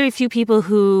there's very few people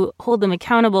who hold them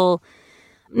accountable,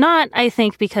 not, I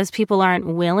think, because people aren't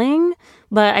willing,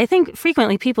 but I think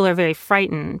frequently people are very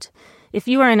frightened. If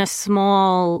you are in a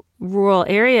small rural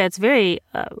area, it's very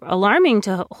alarming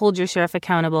to hold your sheriff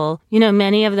accountable.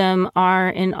 Many of them are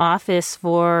in office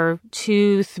for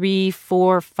 2, 3,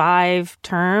 4, 5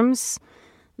 terms.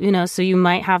 So you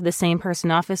might have the same person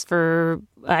in office for,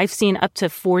 I've seen up to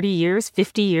 40 years,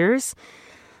 50 years.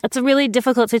 It's a really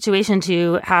difficult situation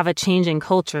to have a change in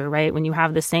culture, right? When you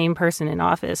have the same person in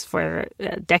office for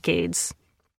decades.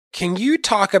 Can you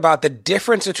talk about the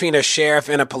difference between a sheriff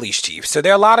and a police chief? So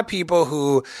there are a lot of people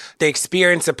who they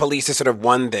experience the police as sort of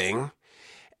one thing.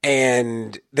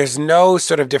 and there's no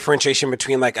sort of differentiation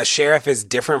between like a sheriff is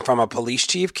different from a police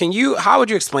chief. How would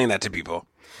you explain that to people?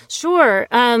 Sure.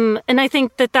 And I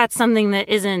think that that's something that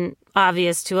isn't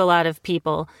obvious to a lot of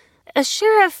people. A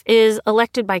sheriff is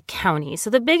elected by county. So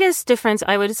the biggest difference,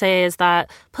 I would say, is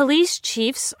that police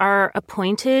chiefs are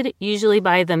appointed usually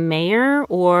by the mayor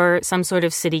or some sort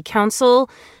of city council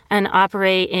and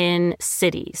operate in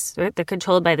cities. Right? They're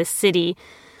controlled by the city.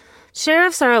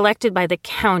 Sheriffs are elected by the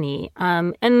county.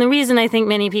 And the reason I think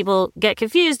many people get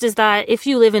confused is that if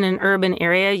you live in an urban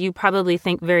area, you probably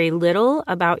think very little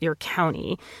about your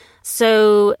county.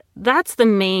 So that's the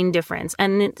main difference.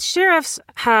 And the sheriffs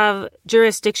have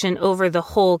jurisdiction over the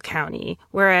whole county,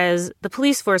 whereas the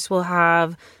police force will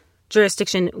have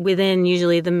jurisdiction within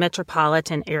usually the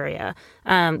metropolitan area.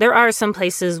 There are some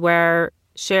places where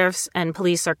sheriffs and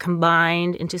police are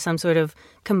combined into some sort of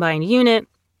combined unit.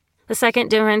 The second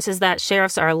difference is that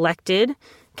sheriffs are elected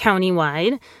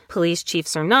countywide. Police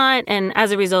chiefs are not. And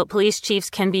as a result, police chiefs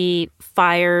can be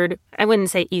fired. I wouldn't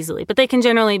say easily, but they can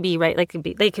generally be, right?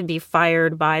 They could be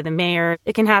fired by the mayor.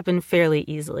 It can happen fairly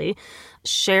easily.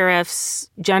 Sheriffs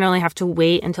generally have to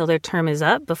wait until their term is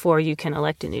up before you can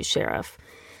elect a new sheriff.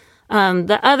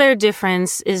 The other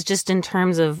difference is just in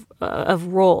terms of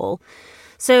role.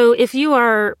 So if you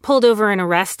are pulled over and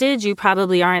arrested, you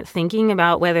probably aren't thinking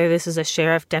about whether this is a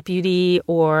sheriff deputy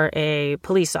or a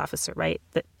police officer, right?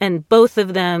 And both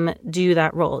of them do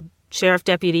that role. Sheriff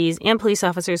deputies and police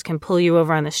officers can pull you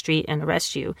over on the street and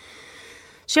arrest you.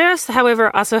 Sheriffs,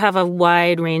 however, also have a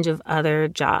wide range of other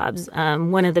jobs.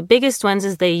 One of the biggest ones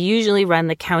is they usually run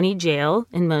the county jail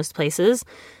in most places.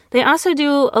 They also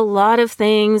do a lot of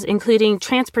things, including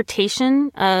transportation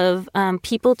of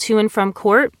people to and from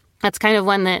court. That's kind of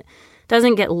one that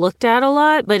doesn't get looked at a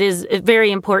lot, but is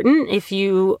very important if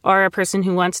you are a person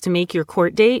who wants to make your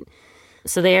court date.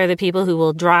 So they are the people who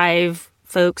will drive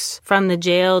folks from the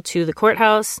jail to the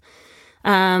courthouse.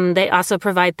 They also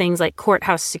provide things like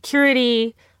courthouse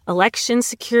security, election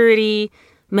security.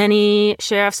 Many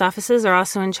sheriff's offices are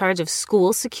also in charge of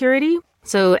school security.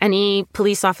 So any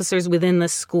police officers within the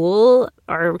school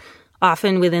are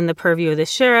often within the purview of the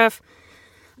sheriff.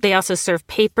 They also serve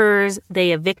papers.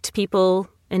 They evict people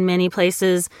in many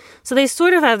places. So they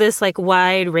sort of have this like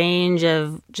wide range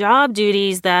of job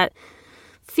duties that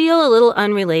feel a little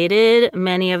unrelated.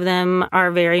 Many of them are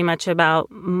very much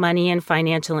about money and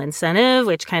financial incentive,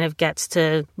 which kind of gets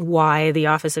to why the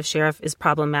office of sheriff is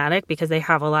problematic, because they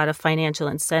have a lot of financial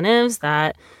incentives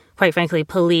that, quite frankly,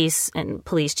 police and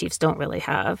police chiefs don't really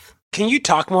have. Can you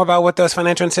talk more about what those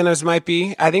financial incentives might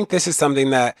be? I think this is something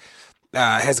that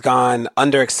has gone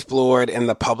underexplored in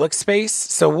the public space.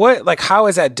 So how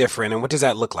is that different and what does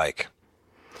that look like?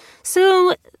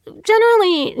 So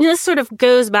generally, this sort of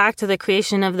goes back to the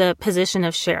creation of the position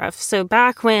of sheriff. So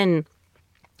back when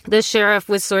the sheriff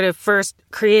was sort of first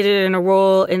created in a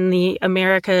role in the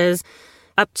Americas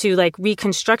up to like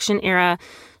Reconstruction era,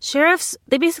 sheriffs,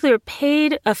 they basically were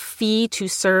paid a fee to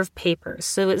serve papers.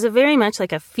 So it was very much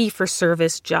like a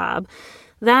fee-for-service job.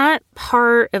 That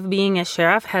part of being a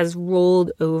sheriff has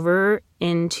rolled over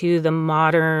into the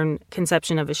modern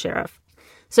conception of a sheriff.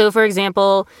 So, for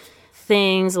example,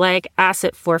 things like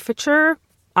asset forfeiture,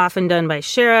 often done by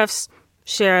sheriffs.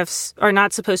 Sheriffs are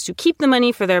not supposed to keep the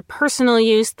money for their personal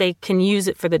use. They can use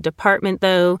it for the department,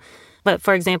 though. But,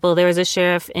 for example, there was a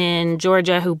sheriff in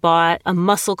Georgia who bought a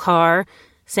muscle car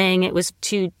saying it was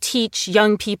to teach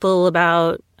young people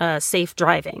about safe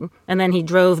driving. And then he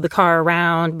drove the car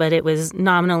around, but it was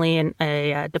nominally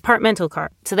a departmental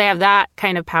car. So they have that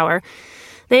kind of power.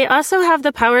 They also have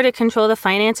the power to control the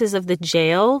finances of the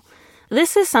jail.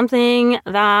 This is something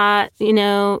that,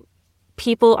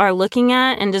 people are looking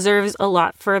at and deserves a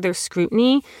lot further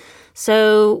scrutiny.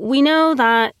 So we know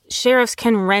that sheriffs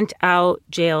can rent out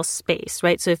jail space,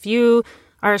 right? So if you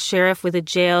are a sheriff with a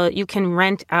jail, you can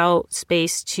rent out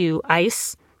space to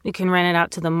ICE. You can rent it out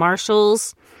to the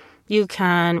marshals. You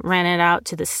can rent it out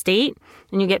to the state.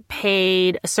 And you get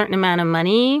paid a certain amount of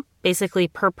money, basically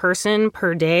per person,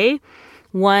 per day.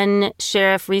 One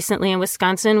sheriff recently in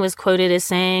Wisconsin was quoted as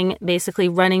saying, basically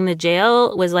running the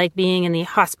jail was like being in the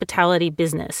hospitality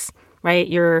business, right?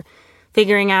 You're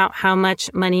figuring out how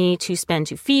much money to spend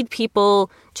to feed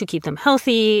people, to keep them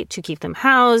healthy, to keep them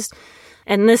housed.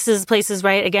 And this is places,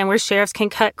 right, again, where sheriffs can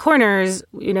cut corners.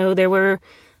 There were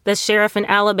the sheriff in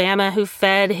Alabama who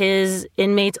fed his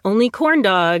inmates only corn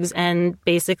dogs and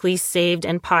basically saved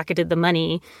and pocketed the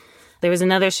money. There was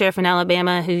another sheriff in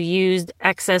Alabama who used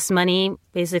excess money,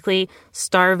 basically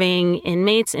starving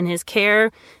inmates in his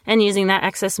care, and using that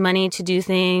excess money to do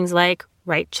things like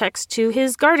write checks to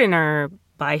his gardener,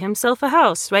 buy himself a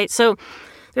house, right? So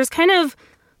there's kind of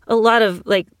a lot of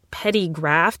petty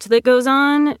graft that goes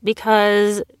on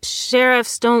because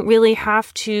sheriffs don't really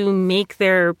have to make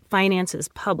their finances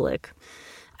public.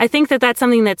 I think that that's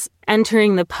something that's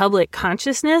entering the public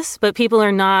consciousness, but people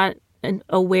are not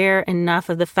aware enough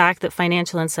of the fact that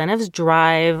financial incentives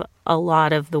drive a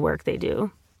lot of the work they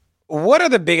do. What are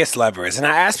the biggest levers? And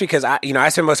I ask because I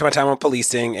spend most of my time on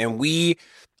policing, and we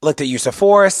looked at use of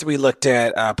force. We looked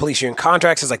at police union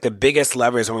contracts as the biggest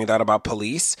levers when we thought about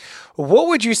police. What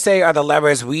would you say are the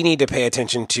levers we need to pay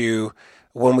attention to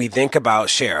when we think about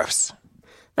sheriffs?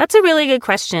 That's a really good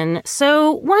question.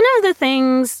 So one of the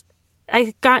things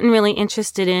I've gotten really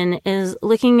interested in is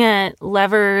looking at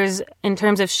levers in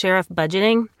terms of sheriff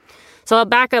budgeting. So I'll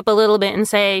back up a little bit and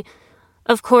say,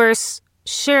 of course,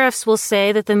 sheriffs will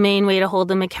say that the main way to hold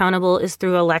them accountable is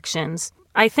through elections.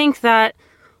 I think that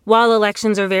while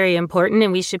elections are very important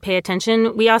and we should pay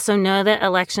attention, we also know that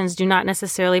elections do not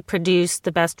necessarily produce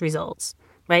the best results,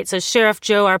 right? So Sheriff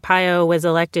Joe Arpaio was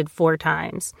elected 4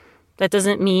 times. That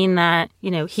doesn't mean that,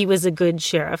 he was a good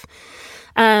sheriff.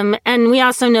 And we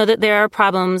also know that there are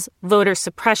problems, voter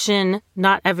suppression,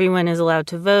 not everyone is allowed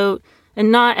to vote,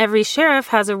 and not every sheriff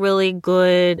has a really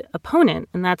good opponent.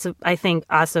 And that's, I think,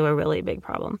 also a really big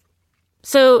problem.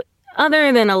 So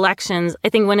other than elections, I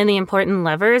think one of the important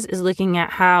levers is looking at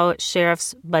how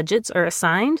sheriffs' budgets are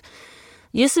assigned.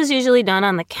 This is usually done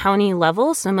on the county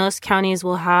level. So most counties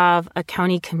will have a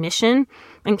county commission,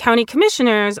 and county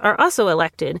commissioners are also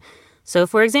elected. So,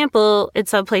 for example, in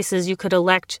some places you could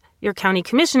elect your county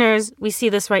commissioners. We see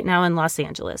this right now in Los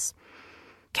Angeles.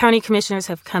 County commissioners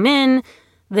have come in.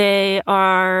 They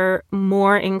are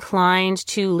more inclined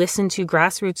to listen to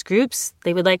grassroots groups.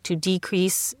 They would like to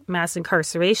decrease mass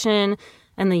incarceration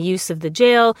and the use of the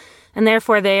jail. And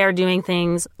therefore, they are doing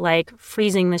things like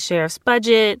freezing the sheriff's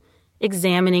budget,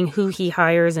 examining who he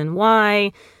hires and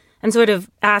why, and sort of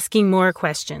asking more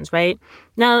questions, right?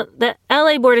 Now, the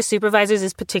LA Board of Supervisors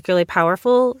is particularly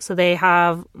powerful, so they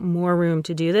have more room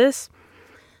to do this.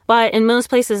 But in most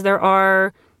places, there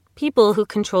are people who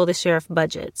control the sheriff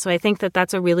budget. So I think that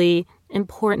that's a really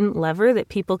important lever that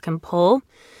people can pull.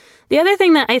 The other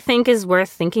thing that I think is worth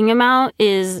thinking about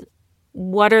is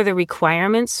what are the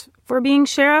requirements for being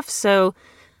sheriff? So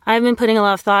I've been putting a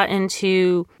lot of thought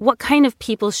into what kind of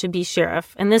people should be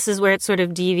sheriff. And this is where it sort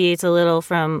of deviates a little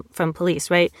from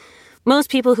police, right? Most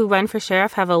people who run for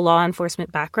sheriff have a law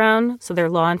enforcement background. So they're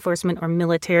law enforcement or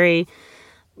military.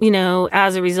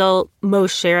 As a result,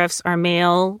 most sheriffs are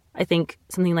male. I think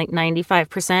something like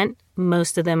 95%.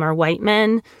 Most of them are white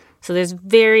men. So there's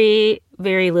very,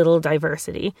 very little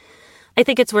diversity. I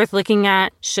think it's worth looking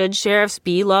at, should sheriffs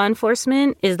be law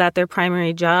enforcement? Is that their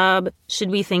primary job? Should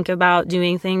we think about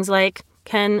doing things like,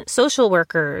 can social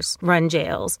workers run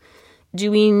jails? Do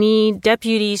we need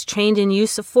deputies trained in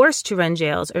use of force to run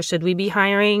jails? Or should we be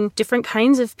hiring different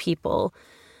kinds of people?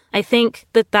 I think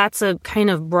that that's a kind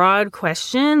of broad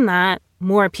question that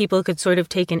more people could sort of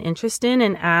take an interest in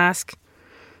and ask,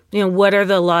 what are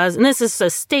the laws? And this is a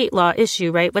state law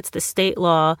issue, right? What's the state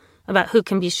law about who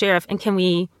can be sheriff? And can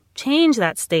we change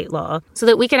that state law so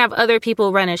that we can have other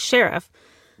people run as sheriff?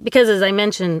 Because as I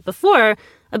mentioned before,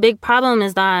 a big problem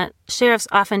is that sheriffs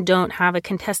often don't have a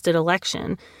contested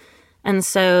election. And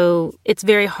so it's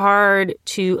very hard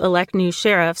to elect new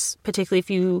sheriffs, particularly if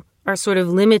you are sort of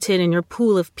limited in your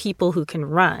pool of people who can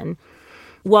run.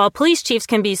 While police chiefs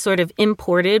can be sort of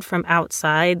imported from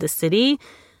outside the city,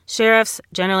 sheriffs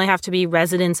generally have to be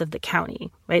residents of the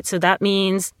county, right? So that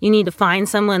means you need to find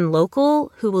someone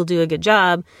local who will do a good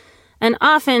job. And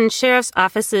often sheriff's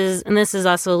offices, and this is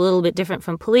also a little bit different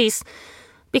from police,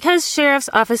 because sheriff's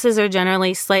offices are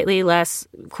generally slightly less,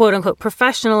 quote unquote,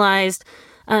 professionalized,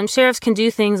 sheriffs can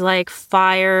do things like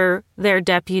fire their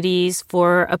deputies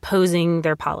for opposing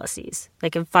their policies. They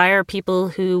can fire people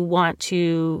who want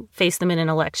to face them in an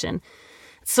election.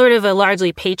 It's sort of a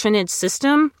largely patronage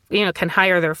system, can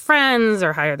hire their friends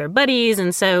or hire their buddies.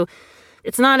 And so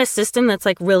it's not a system that's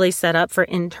really set up for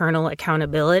internal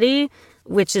accountability,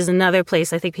 which is another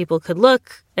place I think people could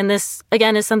look. And this,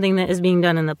 again, is something that is being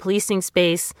done in the policing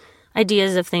space.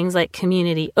 Ideas of things like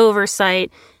community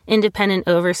oversight, independent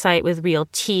oversight with real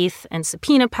teeth and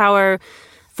subpoena power,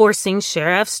 forcing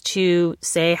sheriffs to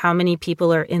say how many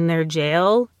people are in their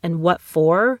jail and what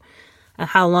for,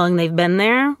 how long they've been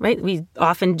there, right? We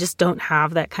often just don't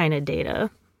have that kind of data.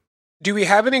 Do we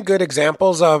have any good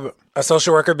examples of a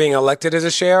social worker being elected as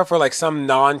a sheriff or some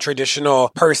non-traditional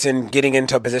person getting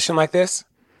into a position like this?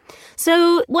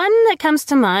 So one that comes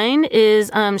to mind is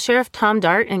Sheriff Tom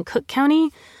Dart in Cook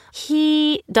County.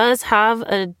 He does have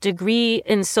a degree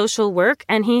in social work,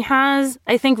 and he has,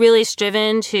 I think, really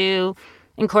striven to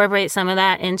incorporate some of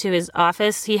that into his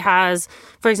office. He has,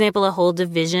 for example, a whole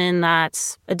division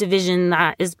that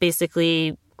is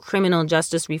basically criminal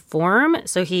justice reform.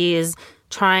 So he is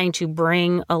trying to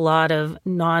bring a lot of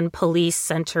non-police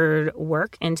centered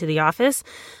work into the office.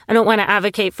 I don't want to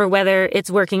advocate for whether it's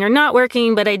working or not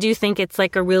working, but I do think it's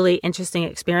like a really interesting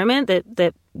experiment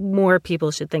that more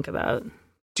people should think about.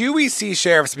 Do we see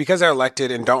sheriffs, because they're elected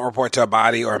and don't report to a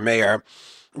body or a mayor,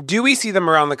 do we see them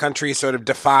around the country sort of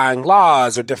defying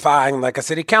laws or defying like a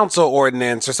city council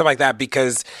ordinance or something like that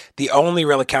because the only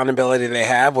real accountability they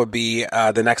have would be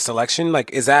the next election?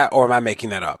 Like, is that, or am I making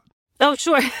that up? Oh,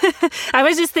 sure. I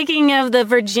was just thinking of the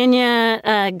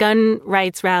Virginia gun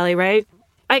rights rally, right?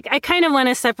 I kind of want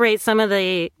to separate some of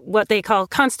the what they call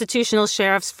constitutional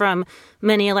sheriffs from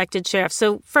many elected sheriffs.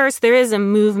 So first, there is a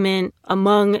movement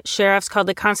among sheriffs called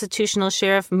the Constitutional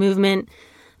Sheriff Movement.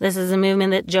 This is a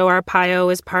movement that Joe Arpaio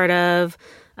was part of,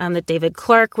 that David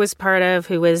Clark was part of,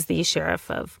 who was the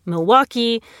sheriff of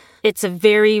Milwaukee. It's a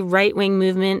very right-wing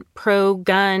movement,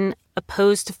 pro-gun,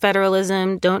 opposed to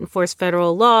federalism, don't enforce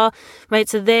federal law, right?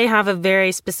 So they have a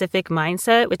very specific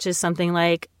mindset, which is something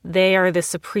like they are the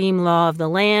supreme law of the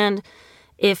land.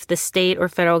 If the state or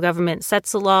federal government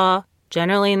sets a law,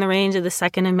 generally in the range of the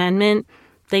Second Amendment,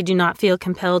 they do not feel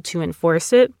compelled to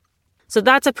enforce it. So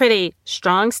that's a pretty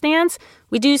strong stance.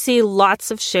 We do see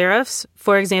lots of sheriffs,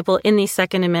 for example, in the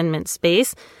Second Amendment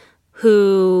space,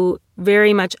 who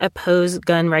very much oppose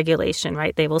gun regulation,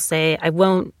 right? They will say, I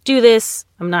won't do this.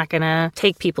 I'm not going to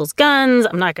take people's guns.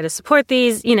 I'm not going to support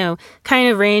these, kind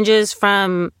of ranges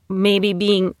from maybe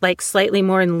being like slightly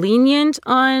more lenient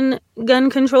on gun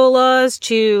control laws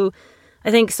to,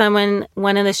 I think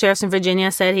one of the sheriffs in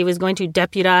Virginia said he was going to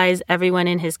deputize everyone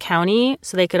in his county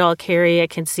so they could all carry a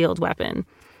concealed weapon,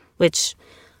 which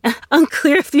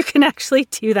unclear if you can actually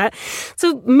do that.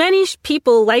 So many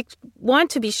people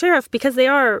want to be sheriff because they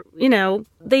are,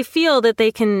 they feel that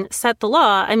they can set the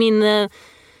law. I mean,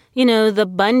 the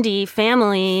Bundy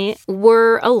family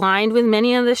were aligned with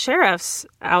many of the sheriffs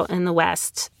out in the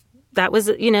West. That was,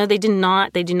 they do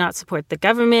not support the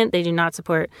government. They do not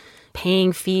support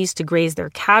paying fees to graze their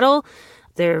cattle.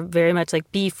 They're very much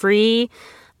like be free.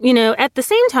 At the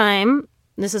same time,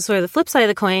 this is sort of the flip side of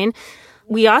the coin,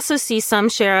 we also see some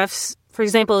sheriffs, for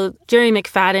example, Jerry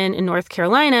McFadden in North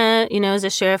Carolina, is a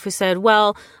sheriff who said,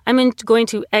 well, I'm going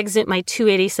to exit my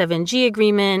 287G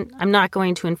agreement. I'm not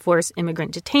going to enforce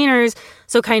immigrant detainers.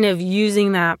 So kind of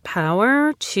using that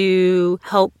power to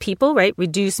help people, right,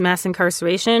 reduce mass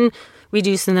incarceration,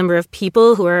 reduce the number of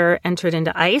people who are entered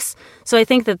into ICE. So I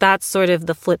think that that's sort of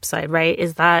the flip side, right,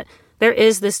 is that there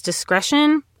is this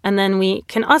discretion. And then we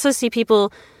can also see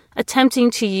people attempting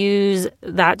to use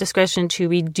that discretion to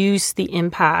reduce the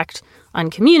impact on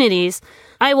communities.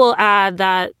 I will add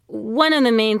that one of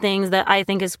the main things that I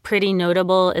think is pretty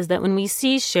notable is that when we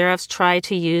see sheriffs try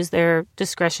to use their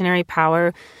discretionary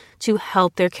power to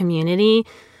help their community,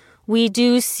 we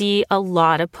do see a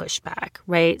lot of pushback,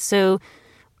 right? So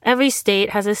every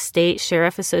state has a state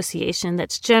sheriff association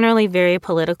that's generally very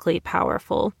politically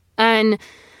powerful. And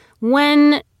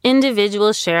when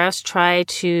individual sheriffs try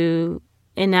to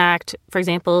enact, for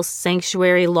example,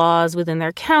 sanctuary laws within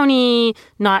their county,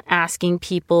 not asking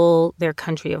people their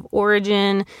country of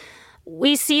origin,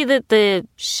 we see that the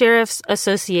sheriff's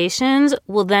associations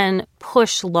will then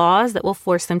push laws that will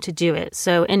force them to do it.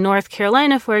 So in North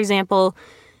Carolina, for example,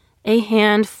 a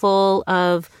handful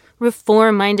of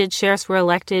reform-minded sheriffs were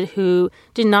elected who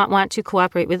did not want to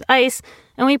cooperate with ICE,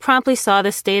 and we promptly saw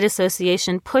the state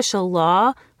association push a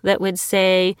law that would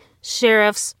say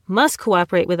sheriffs must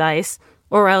cooperate with ICE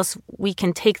or else we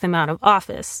can take them out of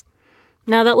office.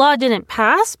 Now, that law didn't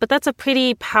pass, but that's a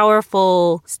pretty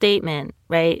powerful statement,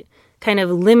 right? Kind of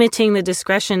limiting the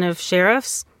discretion of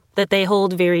sheriffs that they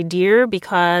hold very dear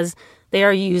because they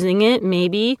are using it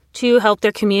maybe to help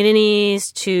their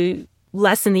communities, to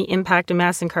lessen the impact of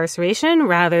mass incarceration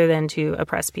rather than to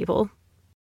oppress people.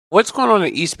 What's going on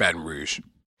in East Baton Rouge?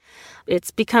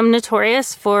 It's become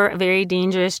notorious for a very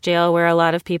dangerous jail where a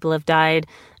lot of people have died.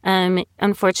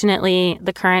 Unfortunately,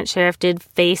 the current sheriff did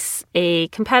face a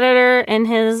competitor in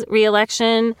his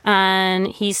re-election, and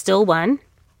he still won.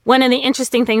 One of the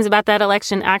interesting things about that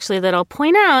election, actually, that I'll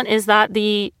point out is that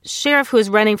the sheriff who was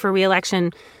running for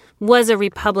re-election was a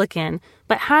Republican,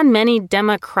 but had many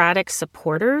Democratic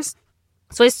supporters.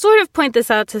 So I sort of point this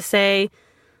out to say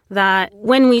that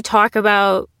when we talk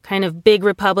about kind of big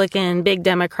Republican, big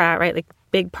Democrat, right, like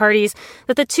big parties,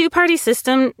 that the two-party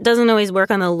system doesn't always work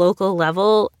on the local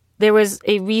level. There was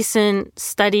a recent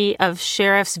study of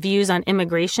sheriffs' views on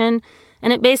immigration,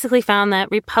 and it basically found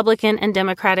that Republican and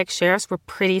Democratic sheriffs were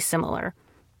pretty similar.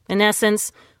 In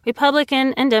essence,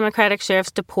 Republican and Democratic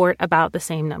sheriffs deport about the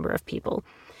same number of people.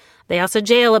 They also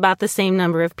jail about the same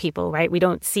number of people, right? We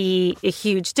don't see a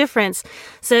huge difference.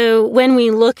 So when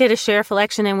we look at a sheriff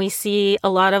election and we see a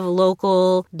lot of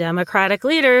local Democratic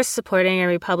leaders supporting a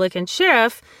Republican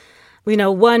sheriff,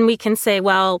 one, we can say,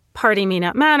 well, party may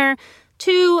not matter.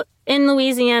 Two, in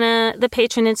Louisiana, the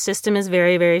patronage system is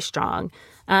very, very strong.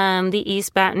 The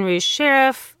East Baton Rouge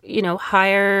sheriff,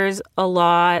 hires a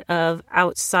lot of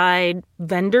outside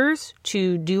vendors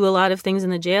to do a lot of things in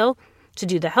the jail, to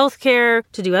do the healthcare,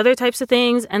 to do other types of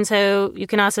things. And so you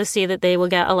can also see that they will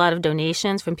get a lot of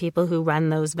donations from people who run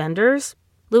those vendors.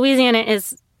 Louisiana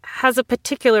has a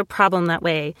particular problem that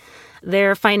way.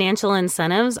 Their financial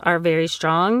incentives are very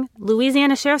strong.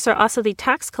 Louisiana sheriffs are also the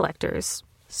tax collectors.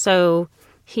 So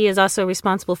he is also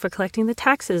responsible for collecting the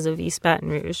taxes of East Baton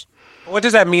Rouge. What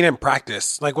does that mean in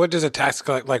practice? What does a tax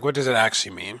collect? What does it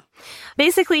actually mean?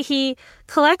 Basically, he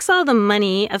collects all the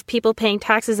money of people paying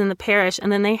taxes in the parish,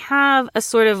 and then they have a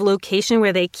sort of location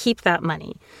where they keep that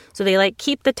money. So they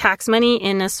keep the tax money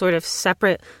in a sort of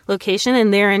separate location,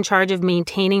 and they're in charge of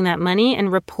maintaining that money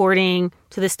and reporting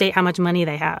to the state how much money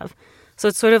they have. So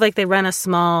it's sort of like they run a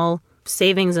small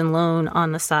savings and loan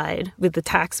on the side with the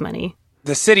tax money.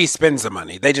 The city spends the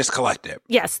money. They just collect it.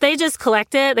 Yes, they just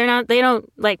collect it. They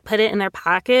don't put it in their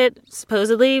pocket,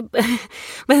 supposedly, but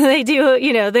they do,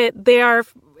 they are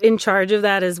in charge of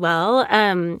that as well.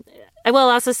 I will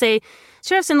also say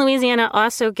sheriffs in Louisiana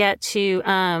also get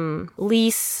to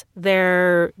lease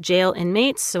their jail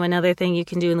inmates. So another thing you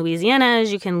can do in Louisiana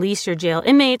is you can lease your jail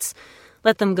inmates,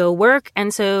 let them go work.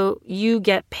 And so you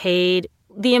get paid.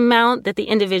 The amount that the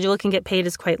individual can get paid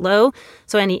is quite low,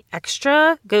 so any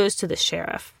extra goes to the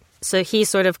sheriff. So he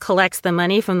sort of collects the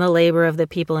money from the labor of the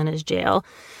people in his jail.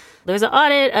 There's an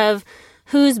audit of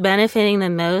who's benefiting the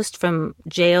most from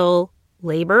jail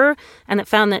labor, and it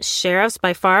found that sheriffs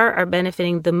by far are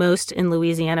benefiting the most in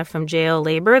Louisiana from jail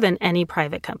labor than any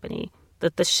private company,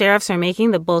 that the sheriffs are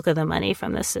making the bulk of the money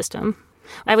from this system.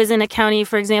 I was in a county,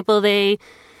 for example,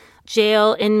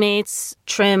 jail inmates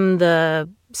trim the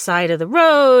side of the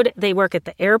road. They work at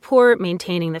the airport,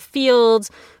 maintaining the fields,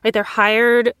 right? They're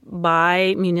hired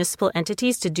by municipal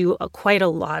entities to do quite a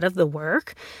lot of the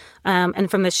work. And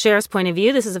from the sheriff's point of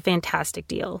view, this is a fantastic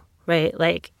deal, right?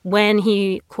 When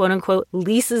he, quote unquote,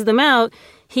 leases them out,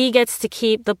 he gets to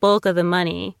keep the bulk of the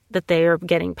money that they are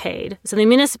getting paid. So the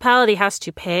municipality has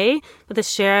to pay, but the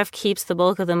sheriff keeps the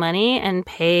bulk of the money and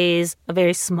pays a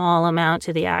very small amount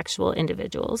to the actual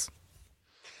individuals.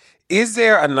 Is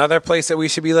there another place that we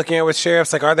should be looking at with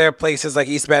sheriffs? Are there places like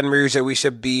East Baton Rouge that we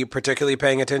should be particularly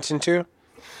paying attention to?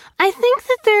 I think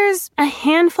that there's a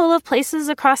handful of places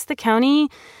across the county.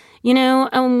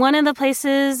 One of the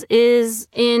places is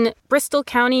in Bristol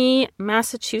County,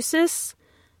 Massachusetts.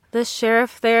 The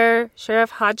sheriff there, Sheriff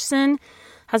Hodgson,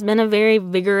 has been a very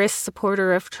vigorous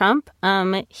supporter of Trump.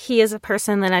 He is a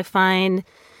person that I find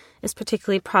is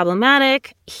particularly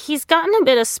problematic. He's gotten a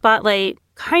bit of spotlight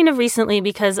kind of recently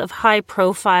because of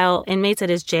high-profile inmates at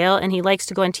his jail, and he likes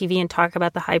to go on TV and talk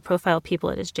about the high-profile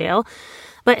people at his jail.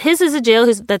 But his is a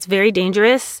jail that's very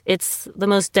dangerous. It's the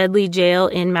most deadly jail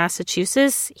in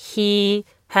Massachusetts. He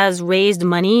has raised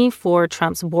money for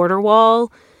Trump's border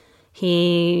wall.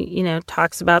 He,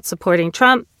 talks about supporting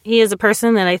Trump. He is a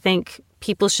person that I think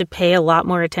people should pay a lot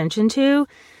more attention to.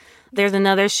 There's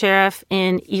another sheriff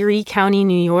in Erie County,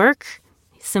 New York.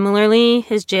 Similarly,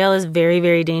 his jail is very,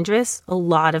 very dangerous. A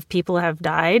lot of people have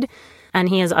died. And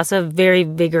he is also a very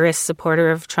vigorous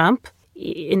supporter of Trump.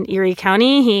 In Erie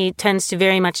County, he tends to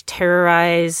very much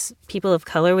terrorize people of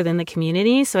color within the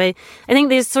community. So I think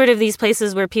there's sort of these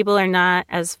places where people are not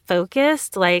as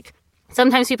focused.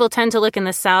 Sometimes people tend to look in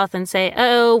the South and say,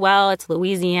 oh, well, it's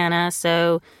Louisiana.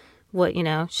 So what,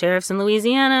 sheriffs in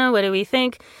Louisiana, what do we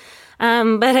think?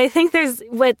 But I think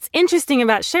what's interesting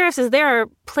about sheriffs is there are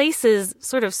places,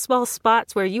 sort of small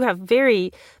spots where you have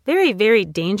very, very, very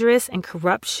dangerous and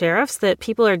corrupt sheriffs that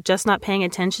people are just not paying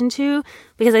attention to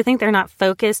because I think they're not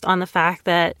focused on the fact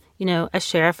that, a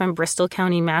sheriff in Bristol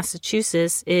County,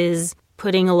 Massachusetts is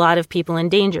putting a lot of people in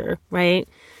danger, right?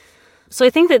 So I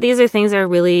think that these are things that are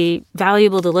really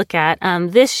valuable to look at.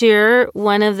 This year,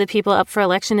 one of the people up for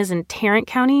election is in Tarrant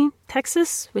County,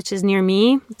 Texas, which is near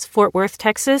me. It's Fort Worth,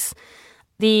 Texas.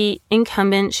 The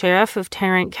incumbent sheriff of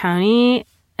Tarrant County,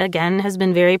 again, has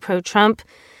been very pro-Trump,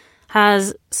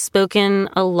 has spoken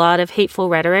a lot of hateful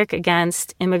rhetoric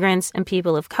against immigrants and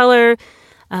people of color.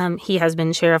 He has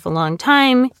been sheriff a long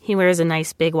time. He wears a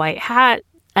nice big white hat.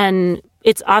 And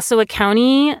it's also a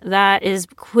county that is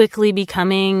quickly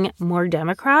becoming more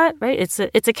Democrat, right? It's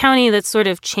a county that's sort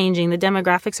of changing. The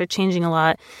demographics are changing a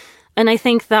lot. And I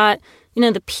think that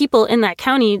the people in that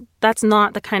county, that's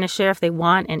not the kind of sheriff they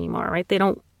want anymore, right? They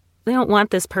don't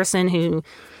want this person who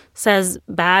says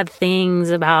bad things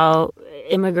about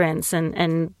immigrants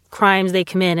and crimes they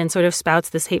commit and sort of spouts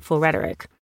this hateful rhetoric.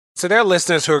 So there are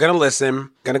listeners who are going to listen,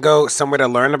 going to go somewhere to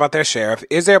learn about their sheriff.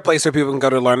 Is there a place where people can go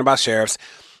to learn about sheriffs?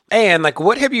 And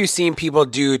what have you seen people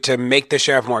do to make the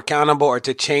sheriff more accountable or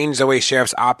to change the way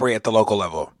sheriffs operate at the local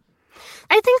level?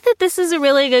 I think that this is a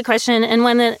really good question, and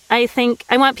one that I think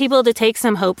I want people to take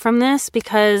some hope from this,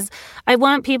 because I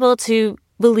want people to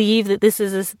believe that this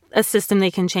is a system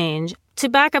they can change. To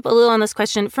back up a little on this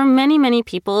question, for many, many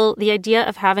people, the idea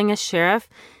of having a sheriff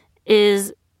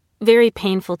is very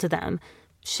painful to them.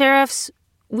 Sheriffs,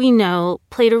 we know,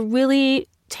 played a really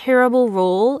terrible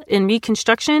role in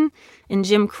Reconstruction, in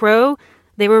Jim Crow.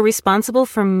 They were responsible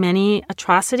for many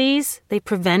atrocities. They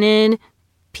prevented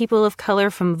people of color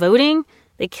from voting.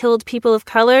 They killed people of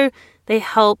color. They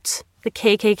helped the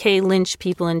KKK lynch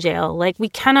people in jail. We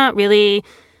cannot really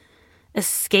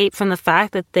escape from the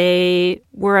fact that they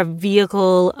were a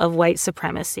vehicle of white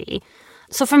supremacy.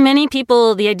 So for many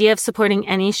people, the idea of supporting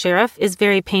any sheriff is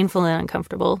very painful and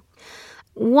uncomfortable.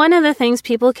 One of the things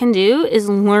people can do is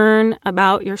learn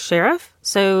about your sheriff.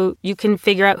 So you can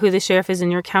figure out who the sheriff is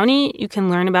in your county. You can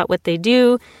learn about what they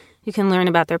do. You can learn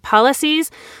about their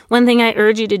policies. One thing I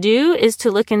urge you to do is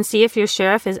to look and see if your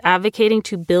sheriff is advocating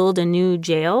to build a new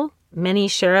jail. Many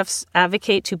sheriffs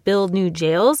advocate to build new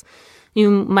jails. You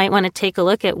might want to take a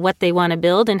look at what they want to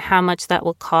build and how much that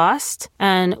will cost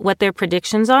and what their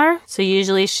predictions are. So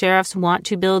usually sheriffs want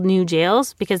to build new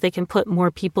jails because they can put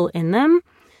more people in them.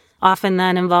 Often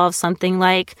that involves something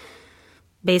like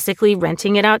basically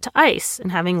renting it out to ICE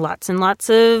and having lots and lots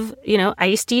of,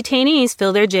 ICE detainees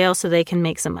fill their jail so they can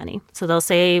make some money. So they'll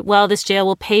say, well, this jail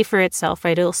will pay for itself,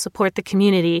 right? It'll support the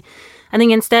community. I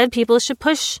think instead people should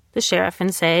push the sheriff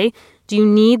and say, do you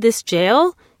need this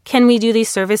jail? Can we do these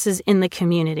services in the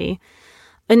community?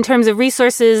 In terms of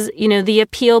resources, the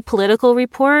Appeal Political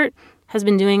Report has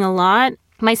been doing a lot.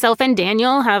 Myself and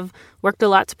Daniel have worked a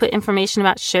lot to put information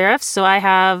about sheriffs. So I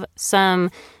have some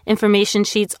information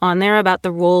sheets on there about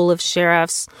the role of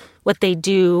sheriffs, what they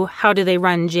do, how do they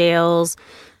run jails,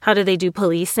 how do they do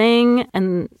policing.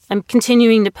 And I'm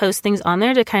continuing to post things on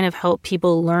there to kind of help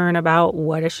people learn about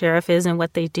what a sheriff is and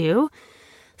what they do.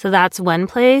 So that's one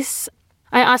place.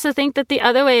 I also think that the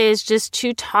other way is just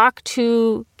to talk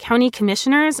to county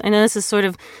commissioners. I know this is sort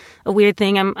of a weird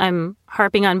thing I'm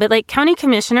harping on, but county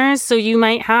commissioners, so you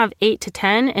might have 8 to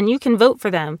 10 and you can vote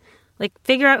for them.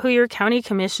 Figure out who your county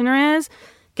commissioner is,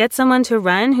 get someone to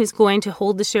run who's going to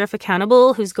hold the sheriff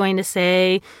accountable, who's going to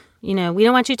say, we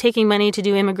don't want you taking money to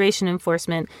do immigration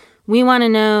enforcement. We want to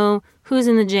know who's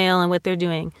in the jail and what they're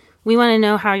doing. We want to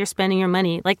know how you're spending your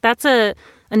money. That's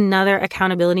another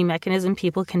accountability mechanism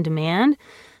people can demand.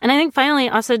 And I think finally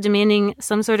also demanding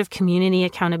some sort of community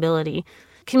accountability.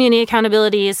 Community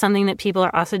accountability is something that people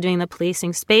are also doing in the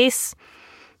policing space.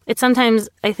 It sometimes,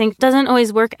 I think, doesn't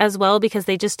always work as well because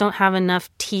they just don't have enough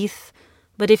teeth.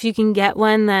 But if you can get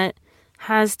one that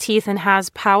has teeth and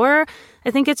has power, I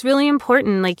think it's really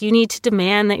important. You need to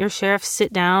demand that your sheriff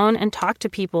sit down and talk to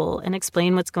people and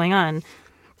explain what's going on.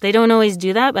 They don't always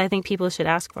do that, but I think people should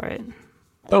ask for it.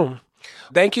 Boom.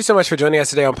 Thank you so much for joining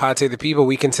us today on Pod Save the People.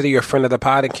 We consider you a friend of the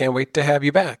pod and can't wait to have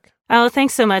you back. Oh,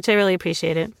 thanks so much. I really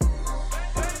appreciate it.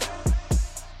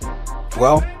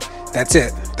 Well, that's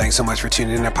it. Thanks so much for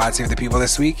tuning in to Pod Save the People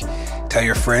this week. Tell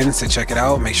your friends to check it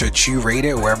out. Make sure to rate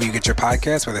it wherever you get your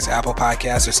podcasts, whether it's Apple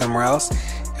Podcasts or somewhere else.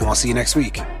 And we'll see you next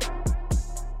week.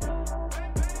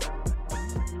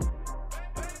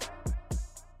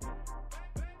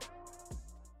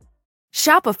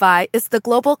 Shopify is the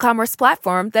global commerce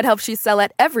platform that helps you sell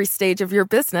at every stage of your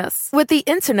business. With the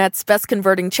internet's best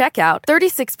converting checkout,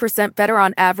 36% better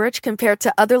on average compared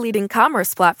to other leading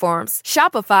commerce platforms,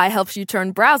 Shopify helps you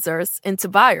turn browsers into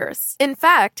buyers. In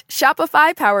fact,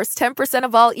 Shopify powers 10%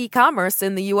 of all e-commerce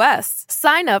in the U.S.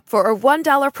 Sign up for a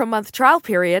 $1 per month trial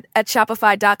period at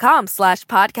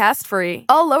shopify.com/podcastfree.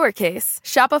 All lowercase,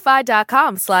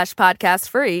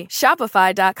 shopify.com/podcastfree,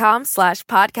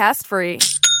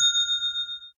 shopify.com/podcastfree.